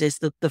suppose, is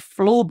that the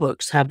floor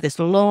books have this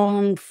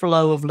long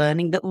flow of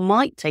learning that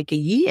might take a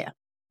year,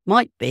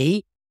 might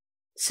be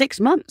 6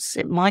 months.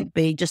 It might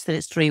be just that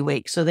it's 3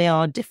 weeks. So they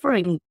are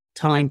differing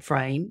time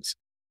frames.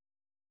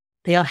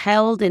 They are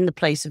held in the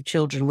place of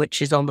children,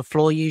 which is on the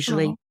floor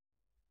usually,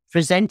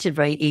 presented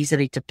very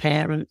easily to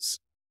parents.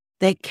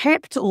 They're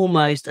kept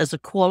almost as a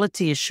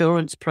quality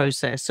assurance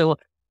process. So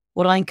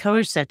what I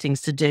encourage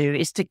settings to do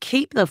is to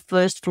keep the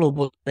first floor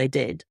book they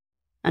did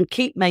and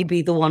keep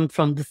maybe the one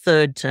from the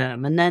third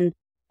term. And then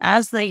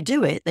as they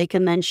do it, they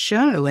can then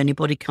show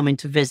anybody coming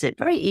to visit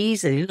very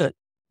easily, look,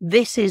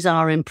 this is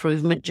our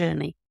improvement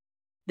journey.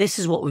 This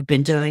is what we've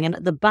been doing. And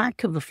at the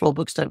back of the floor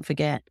books, don't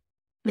forget,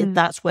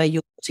 that's where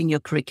you're putting your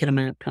curriculum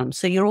outcomes.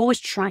 So you're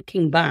always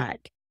tracking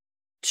back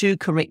to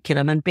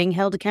curriculum and being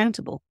held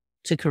accountable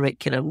to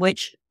curriculum,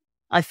 which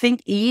I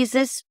think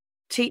eases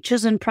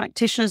teachers and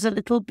practitioners a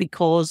little,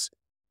 because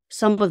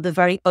some of the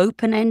very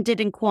open-ended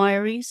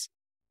inquiries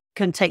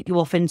can take you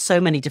off in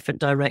so many different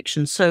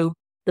directions. So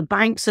the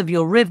banks of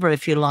your river,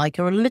 if you like,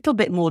 are a little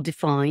bit more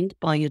defined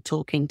by your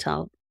talking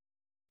tub,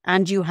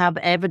 and you have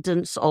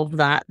evidence of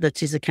that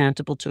is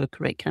accountable to a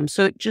curriculum.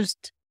 So it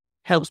just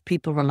helps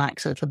people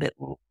relax a little bit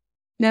more.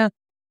 Now,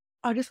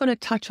 I just want to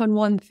touch on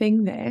one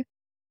thing there.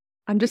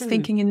 I'm just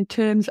thinking in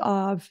terms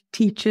of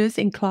teachers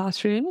in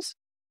classrooms.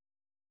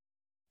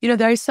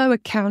 They're so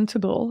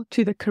accountable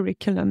to the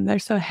curriculum. They're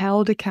so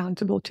held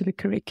accountable to the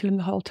curriculum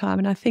the whole time.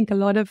 And I think a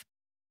lot of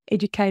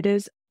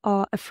educators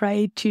are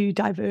afraid to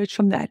diverge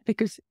from that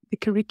because the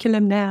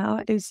curriculum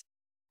now is,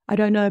 I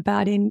don't know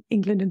about in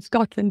England and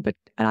Scotland, but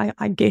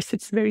I guess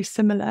it's very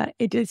similar.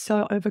 It is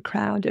so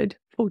overcrowded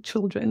for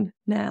children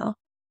now.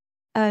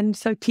 And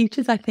so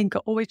teachers, I think,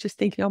 are always just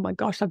thinking, oh my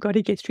gosh, I've got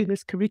to get through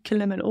this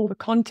curriculum and all the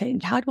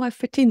content. How do I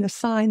fit in the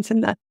science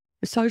and the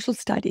social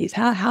studies?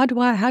 How do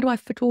I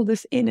fit all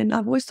this in? And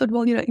I've always thought,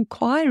 well,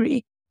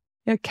 inquiry,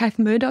 Kath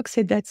Murdoch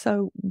said that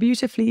so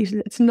beautifully.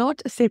 It's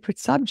not a separate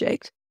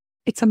subject.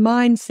 It's a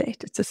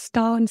mindset. It's a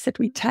stance that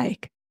we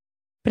take.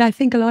 But I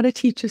think a lot of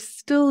teachers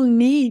still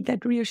need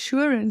that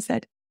reassurance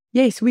that,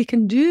 yes, we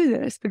can do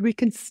this, but we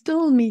can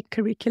still meet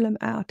curriculum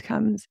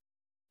outcomes,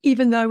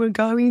 even though we're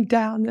going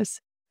down this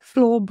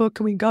floor book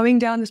and we're going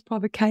down this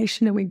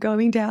provocation and we're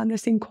going down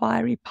this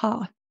inquiry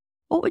path.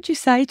 What would you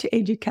say to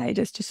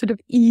educators to sort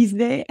of ease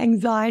their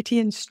anxiety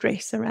and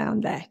stress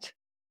around that?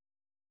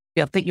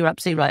 Yeah, I think you're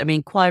absolutely right. I mean,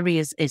 inquiry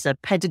is a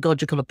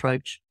pedagogical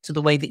approach to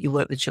the way that you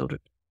work with children.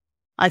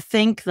 I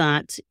think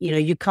that,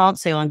 you can't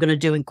say, I'm going to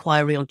do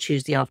inquiry on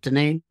Tuesday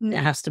afternoon. It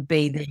has to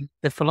be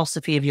the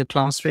philosophy of your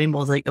classroom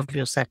or of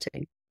your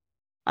setting.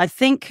 I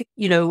think,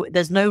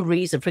 there's no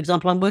reason. For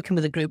example, I'm working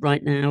with a group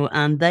right now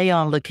and they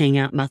are looking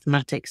at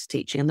mathematics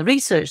teaching. And the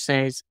research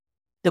says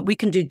that we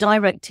can do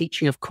direct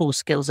teaching of core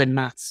skills in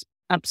maths.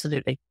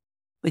 Absolutely.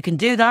 We can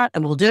do that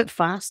and we'll do it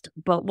fast.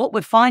 But what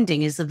we're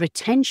finding is the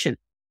retention,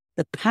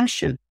 the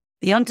passion,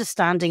 the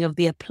understanding of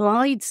the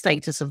applied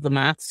status of the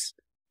maths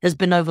has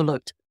been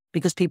overlooked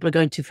because people are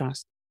going too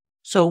fast.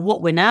 So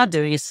what we're now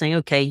doing is saying,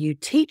 okay, you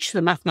teach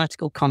the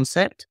mathematical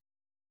concept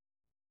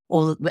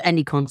or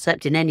any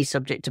concept in any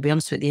subject, to be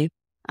honest with you.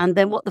 And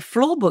then what the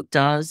floor book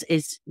does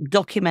is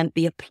document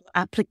the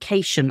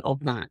application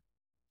of that.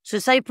 So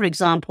say, for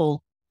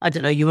example, I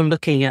don't know, you were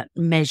looking at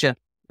measure,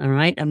 all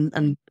right?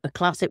 And a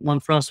classic one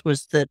for us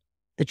was that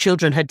the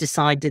children had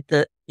decided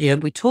that,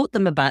 we taught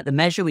them about the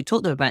measure, we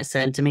taught them about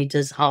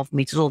centimeters, half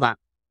meters, all that.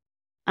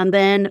 And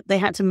then they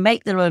had to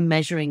make their own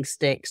measuring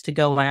sticks to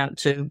go out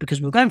to, because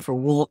we were going for a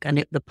walk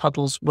and the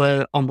puddles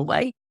were on the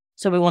way.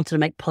 So we wanted to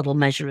make puddle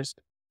measurers.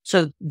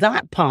 So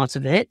that part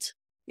of it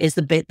is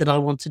the bit that I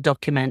want to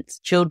document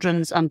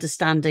children's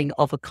understanding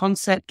of a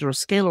concept or a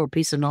skill or a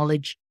piece of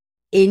knowledge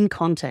in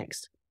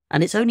context.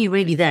 And it's only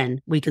really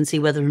then we can see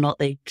whether or not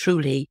they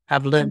truly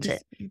have learned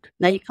it.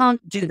 Now, you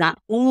can't do that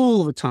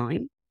all the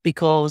time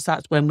because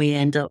that's when we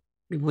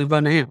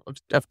run out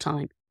of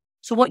time.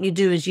 So what you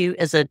do is you,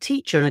 as a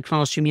teacher in a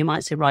classroom, you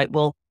might say, right,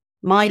 well,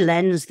 my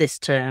lens this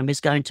term is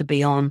going to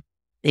be on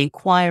the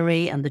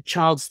inquiry and the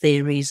child's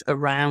theories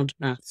around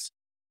maths.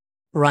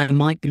 Or I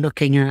might be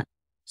looking at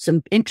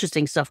some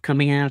interesting stuff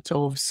coming out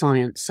of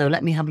science. So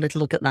let me have a little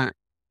look at that.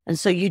 And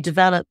so you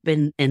develop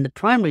in the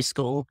primary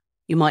school,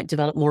 you might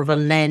develop more of a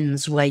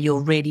lens where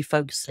you're really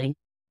focusing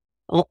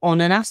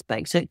on an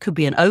aspect. So it could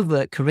be an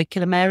overt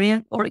curriculum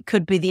area, or it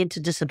could be the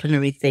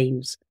interdisciplinary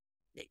themes.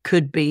 It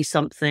could be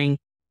something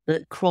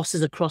that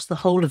crosses across the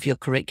whole of your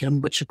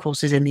curriculum, which of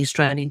course is in the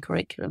Australian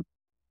curriculum.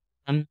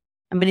 I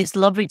mean, it's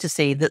lovely to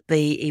see that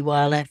the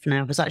EYLF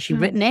now has actually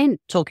written in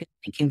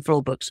thinking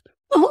floor books.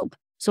 Oh,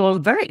 so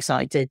I'm very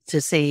excited to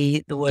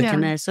see the work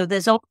in there. So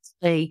there's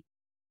obviously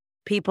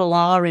people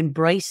are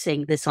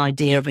embracing this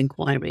idea of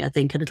inquiry, I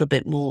think, a little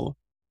bit more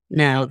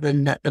now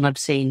than I've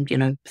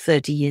seen,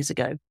 30 years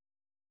ago.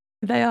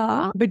 They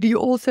are, but you're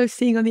also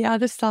seeing on the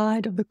other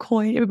side of the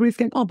coin, everybody's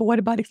going, oh, but what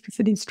about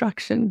explicit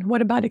instruction?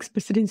 What about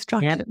explicit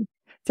instruction? Yep.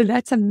 So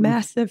that's a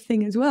massive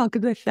thing as well,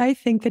 because if they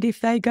think that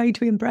if they're going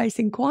to embrace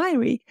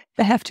inquiry,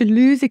 they have to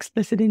lose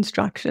explicit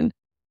instruction.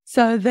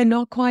 So they're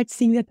not quite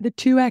seeing that the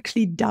two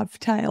actually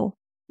dovetail.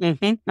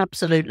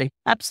 Absolutely.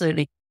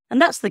 Absolutely.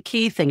 And that's the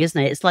key thing, isn't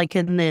it? It's like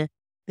in the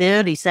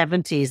early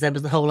 70s, there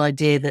was the whole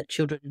idea that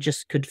children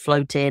just could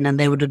float in and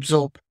they would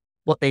absorb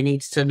what they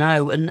needed to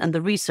know. And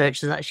the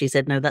researchers actually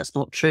said, no, that's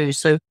not true.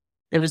 So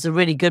there was a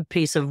really good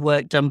piece of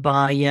work done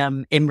by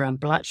Imran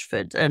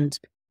Blatchford.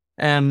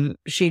 And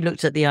she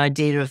looked at the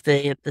idea of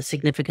the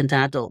significant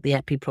adult, the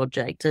EPI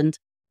project. And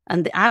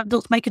the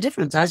adults make a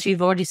difference, as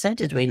you've already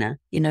said, Edwina.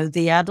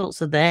 The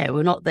adults are there.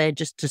 We're not there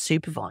just to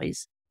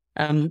supervise.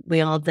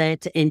 We are there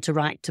to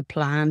interact, to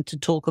plan, to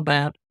talk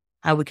about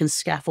how we can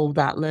scaffold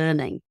that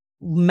learning,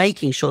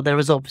 making sure there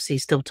is obviously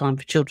still time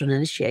for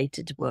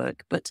children-initiated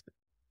work. But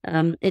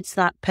it's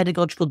that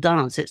pedagogical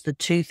dance. It's the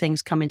two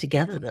things coming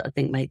together that I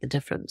think make the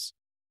difference.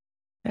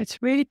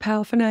 That's really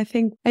powerful. And I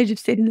think, as you've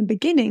said in the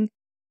beginning,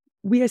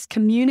 we as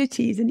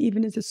communities and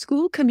even as a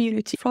school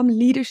community, from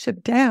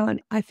leadership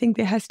down, I think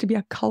there has to be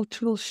a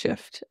cultural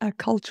shift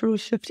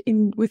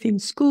within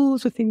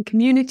schools, within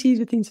communities,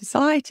 within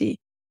society,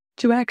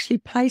 to actually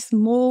place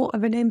more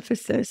of an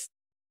emphasis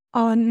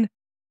on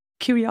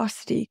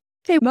curiosity.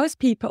 So most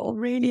people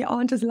really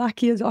aren't as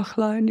lucky as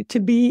Auchlone to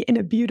be in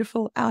a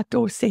beautiful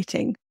outdoor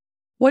setting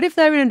What if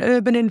they're in an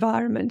urban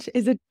environment?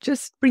 Is it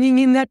just bringing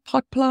in that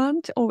pot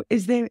plant, or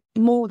is there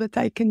more that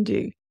they can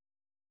do?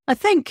 I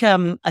think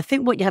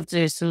what you have to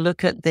do is to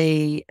look at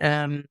the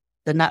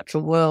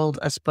natural world,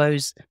 I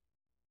suppose,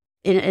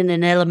 in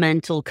an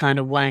elemental kind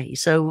of way.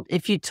 So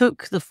if you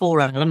took the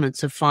 4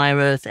 elements of fire,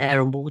 earth, air,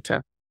 and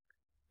water,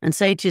 and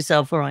say to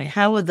yourself, all right,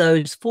 how are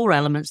those 4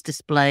 elements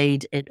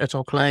displayed at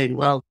Auchlone?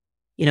 Well,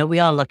 we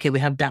are lucky. We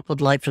have dappled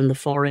light from the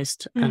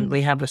forest, and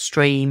we have a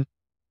stream,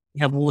 we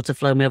have water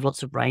flow, we have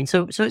lots of rain.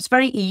 So it's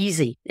very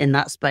easy in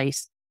that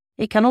space.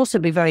 It can also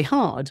be very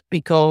hard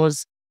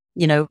because,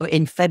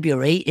 in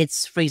February,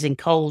 it's freezing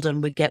cold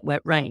and we get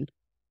wet rain.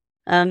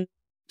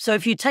 So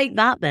if you take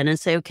that then and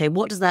say, okay,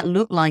 what does that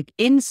look like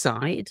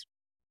inside?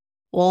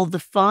 Well, the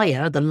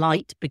fire, the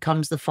light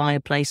becomes the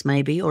fireplace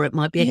maybe, or it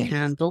might be a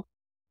candle.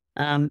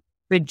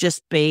 Could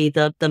just be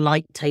the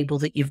light table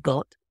that you've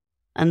got.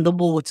 And the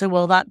water,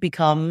 well, that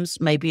becomes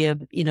maybe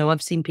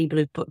I've seen people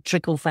who've put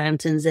trickle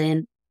fountains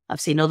in. I've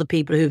seen other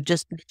people who've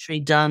just literally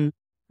done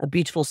a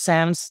beautiful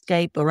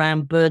soundscape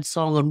around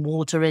birdsong and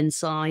water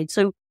inside.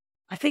 So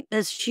I think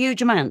there's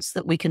huge amounts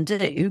that we can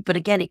do. But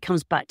again, it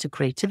comes back to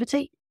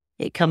creativity.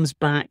 It comes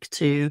back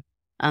to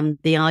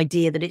the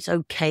idea that it's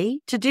okay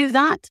to do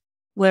that.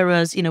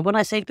 Whereas, when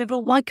I say to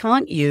people, why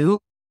can't you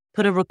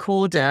put a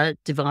recorder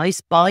device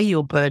by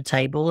your bird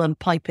table and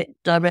pipe it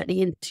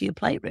directly into your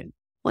playroom?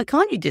 Why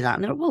can't you do that?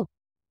 And they're like, well,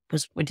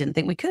 because we didn't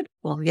think we could.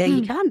 Well, yeah,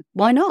 you can.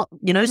 Why not?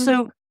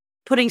 So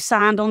putting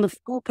sand on the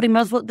floor, putting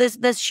mud,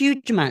 there's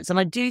huge amounts. And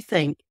I do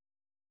think,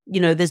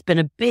 there's been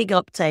a big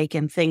uptake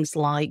in things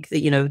like,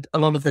 a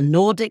lot of the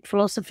Nordic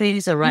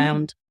philosophies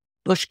around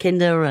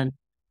Bushkinder and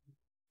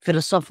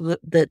philosophical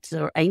that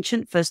are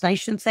ancient First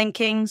Nation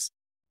thinkings.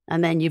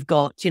 And then you've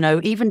got,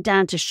 even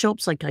down to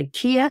shops like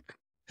IKEA,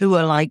 who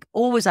are like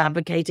always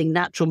advocating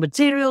natural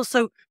materials.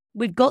 So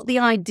we've got the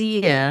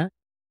idea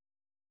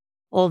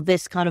of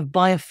this kind of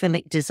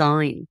biophilic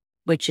design,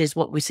 which is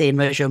what we see in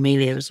Reggio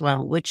Emilia as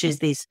well, which is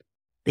these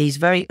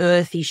very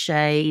earthy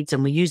shades,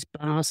 and we use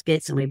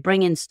baskets and we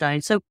bring in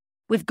stones. So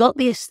we've got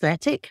the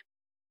aesthetic.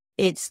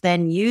 It's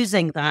then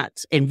using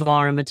that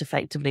environment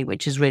effectively,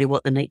 which is really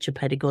what the nature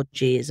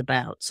pedagogy is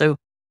about. So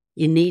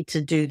you need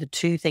to do the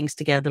 2 things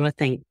together, I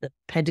think, the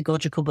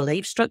pedagogical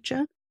belief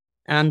structure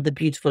and the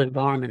beautiful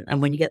environment.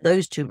 And when you get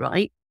those 2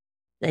 right,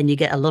 then you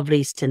get a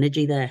lovely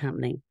synergy there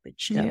happening,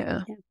 which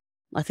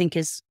I think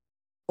is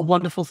a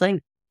wonderful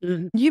thing.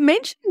 Mm-hmm. You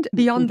mentioned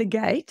Beyond the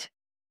Gate,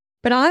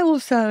 but I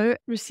also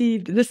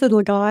received this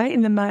little guy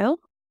in the mail,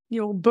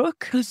 your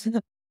book.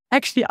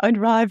 Actually, I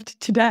arrived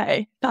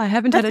today. I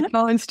haven't had a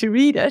chance to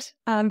read it,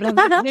 but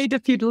I've read a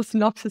few little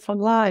synopsis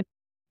online.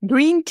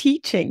 Green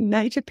Teaching,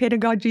 Nature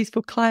Pedagogies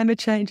for Climate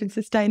Change and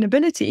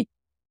Sustainability.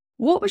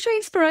 What was your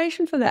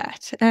inspiration for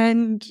that?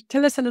 And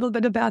tell us a little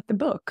bit about the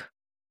book.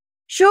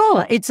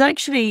 Sure. It's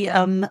actually,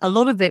 a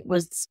lot of it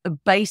was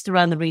based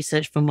around the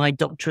research from my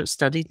doctorate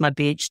studies, my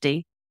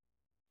PhD.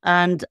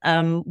 And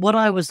what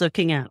I was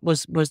looking at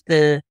was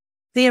the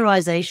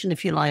theorization,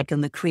 if you like,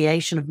 and the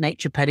creation of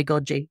nature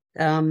pedagogy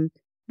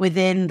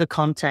within the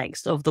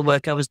context of the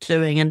work I was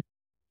doing. And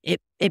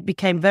it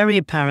became very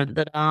apparent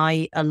that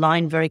I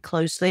aligned very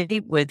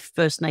closely with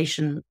First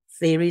Nation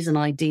theories and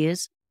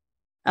ideas.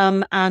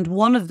 And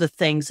one of the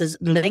things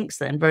that links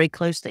then very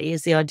closely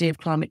is the idea of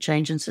climate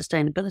change and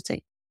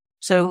sustainability.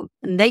 So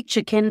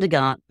nature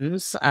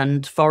kindergartens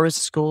and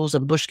forest schools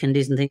and bush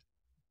kindies and things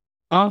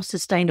are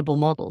sustainable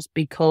models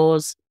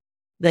because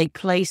they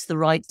place the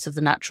rights of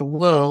the natural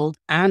world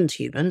and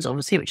humans,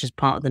 obviously, which is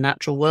part of the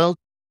natural world,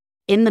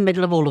 in the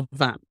middle of all of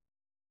that.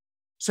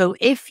 So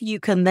if you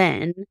can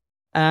then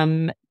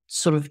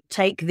sort of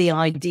take the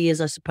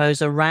ideas, I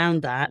suppose,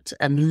 around that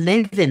and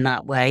live in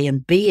that way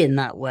and be in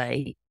that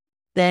way,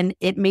 then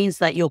it means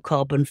that your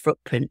carbon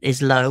footprint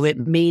is low. It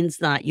means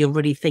that you're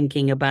really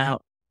thinking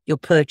about your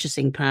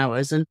purchasing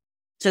powers. And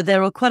so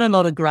there are quite a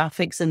lot of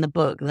graphics in the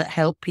book that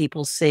help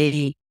people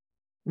see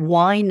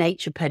why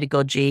nature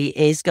pedagogy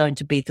is going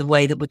to be the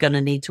way that we're going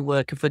to need to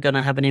work if we're going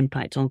to have an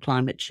impact on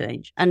climate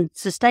change. And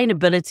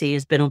sustainability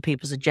has been on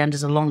people's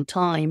agendas a long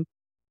time,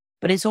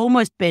 but it's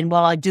almost been,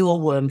 well, I do a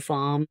worm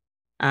farm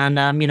and,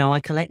 I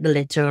collect the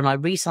litter and I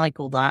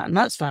recycle that, and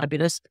that's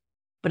fabulous.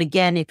 But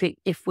again,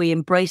 if we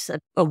embrace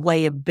a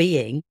way of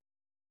being,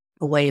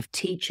 a way of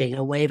teaching,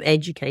 a way of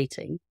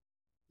educating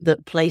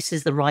that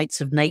places the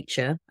rights of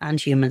nature and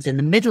humans in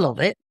the middle of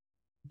it,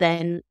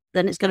 then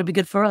it's going to be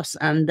good for us,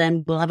 and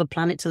then we'll have a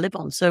planet to live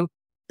on. So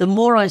the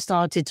more I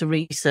started to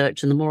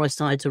research and the more I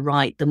started to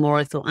write, the more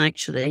I thought,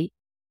 actually,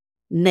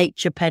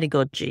 nature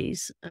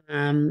pedagogies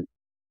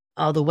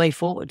are the way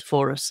forward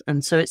for us.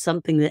 And so it's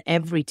something that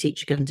every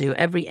teacher can do,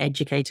 every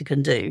educator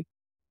can do,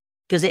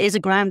 because it is a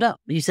ground up.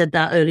 You said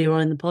that earlier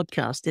on in the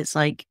podcast. It's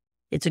like,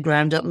 it's a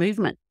ground up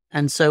movement.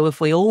 And so if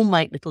we all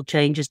make little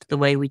changes to the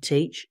way we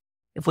teach,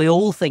 if we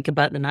all think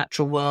about the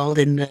natural world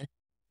in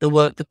the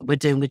work that we're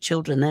doing with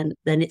children,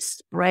 then it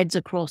spreads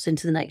across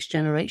into the next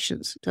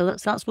generations. So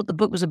that's what the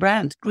book was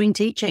about, green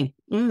teaching.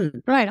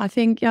 Right. I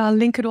think I'll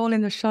link it all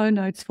in the show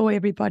notes for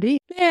everybody.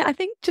 Yeah, I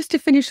think just to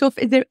finish off,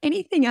 is there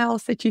anything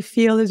else that you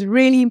feel is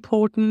really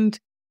important,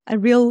 a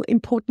real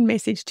important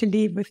message to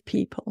leave with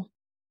people?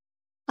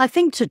 I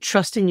think to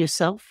trust in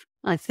yourself.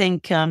 I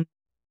think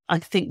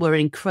we're an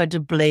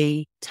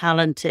incredibly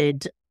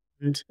talented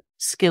and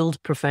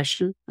skilled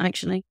profession,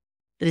 actually,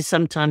 that is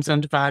sometimes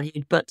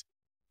undervalued. But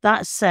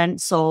that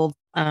sense of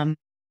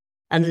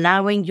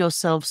allowing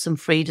yourself some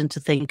freedom to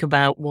think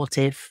about what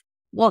if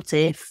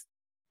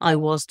I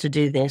was to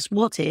do this,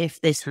 what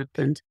if this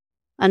happened,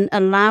 and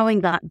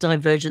allowing that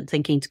divergent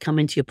thinking to come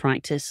into your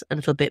practice a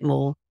little bit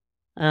more.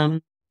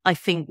 I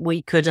think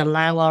we could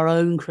allow our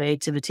own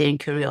creativity and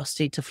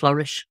curiosity to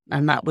flourish,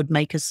 and that would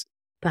make us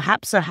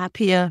perhaps a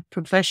happier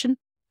profession,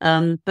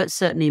 but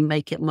certainly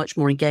make it much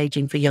more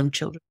engaging for young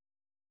children.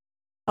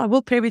 I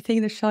will put everything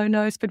in the show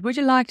notes, but would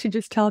you like to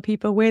just tell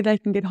people where they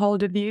can get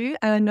hold of you?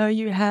 And I know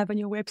you have on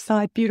your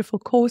website beautiful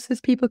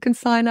courses people can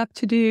sign up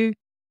to do.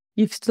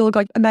 You've still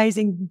got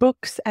amazing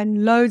books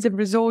and loads of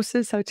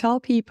resources. So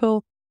tell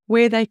people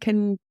where they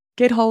can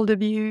get hold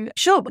of you.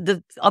 Sure.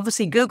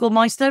 Obviously, Google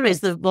Meister is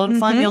the one.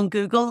 Find me on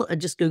Google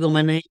and just Google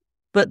my name.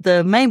 But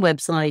the main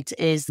website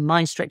is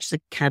Mind Stretchers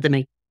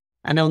Academy.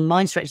 And on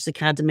Mind Stretchers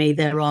Academy,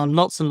 there are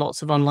lots and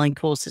lots of online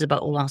courses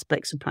about all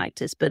aspects of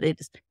practice. But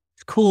its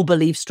core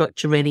belief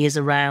structure really is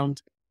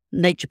around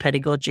nature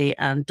pedagogy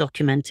and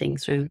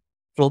documenting through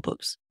floor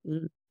books.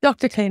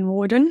 Dr. Claire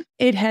Warden,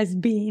 it has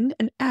been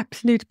an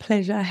absolute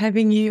pleasure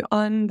having you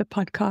on the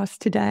podcast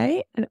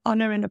today, an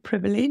honor and a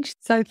privilege.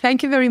 So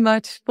thank you very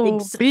much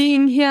for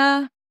being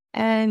here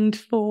and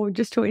for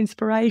just your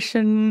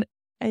inspiration.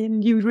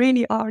 And you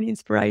really are an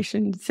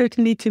inspiration,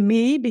 certainly to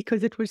me,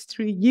 because it was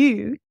through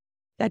you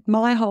that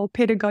my whole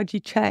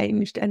pedagogy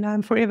changed, and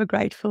I'm forever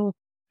grateful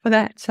for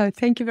that. So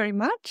thank you very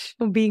much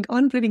for being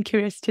on Living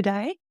Curious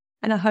today.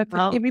 And I hope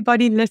that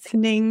everybody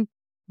listening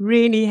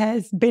really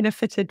has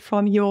benefited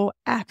from your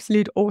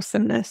absolute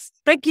awesomeness.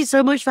 Thank you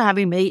so much for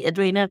having me,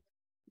 Edwina.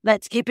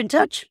 Let's keep in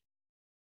touch.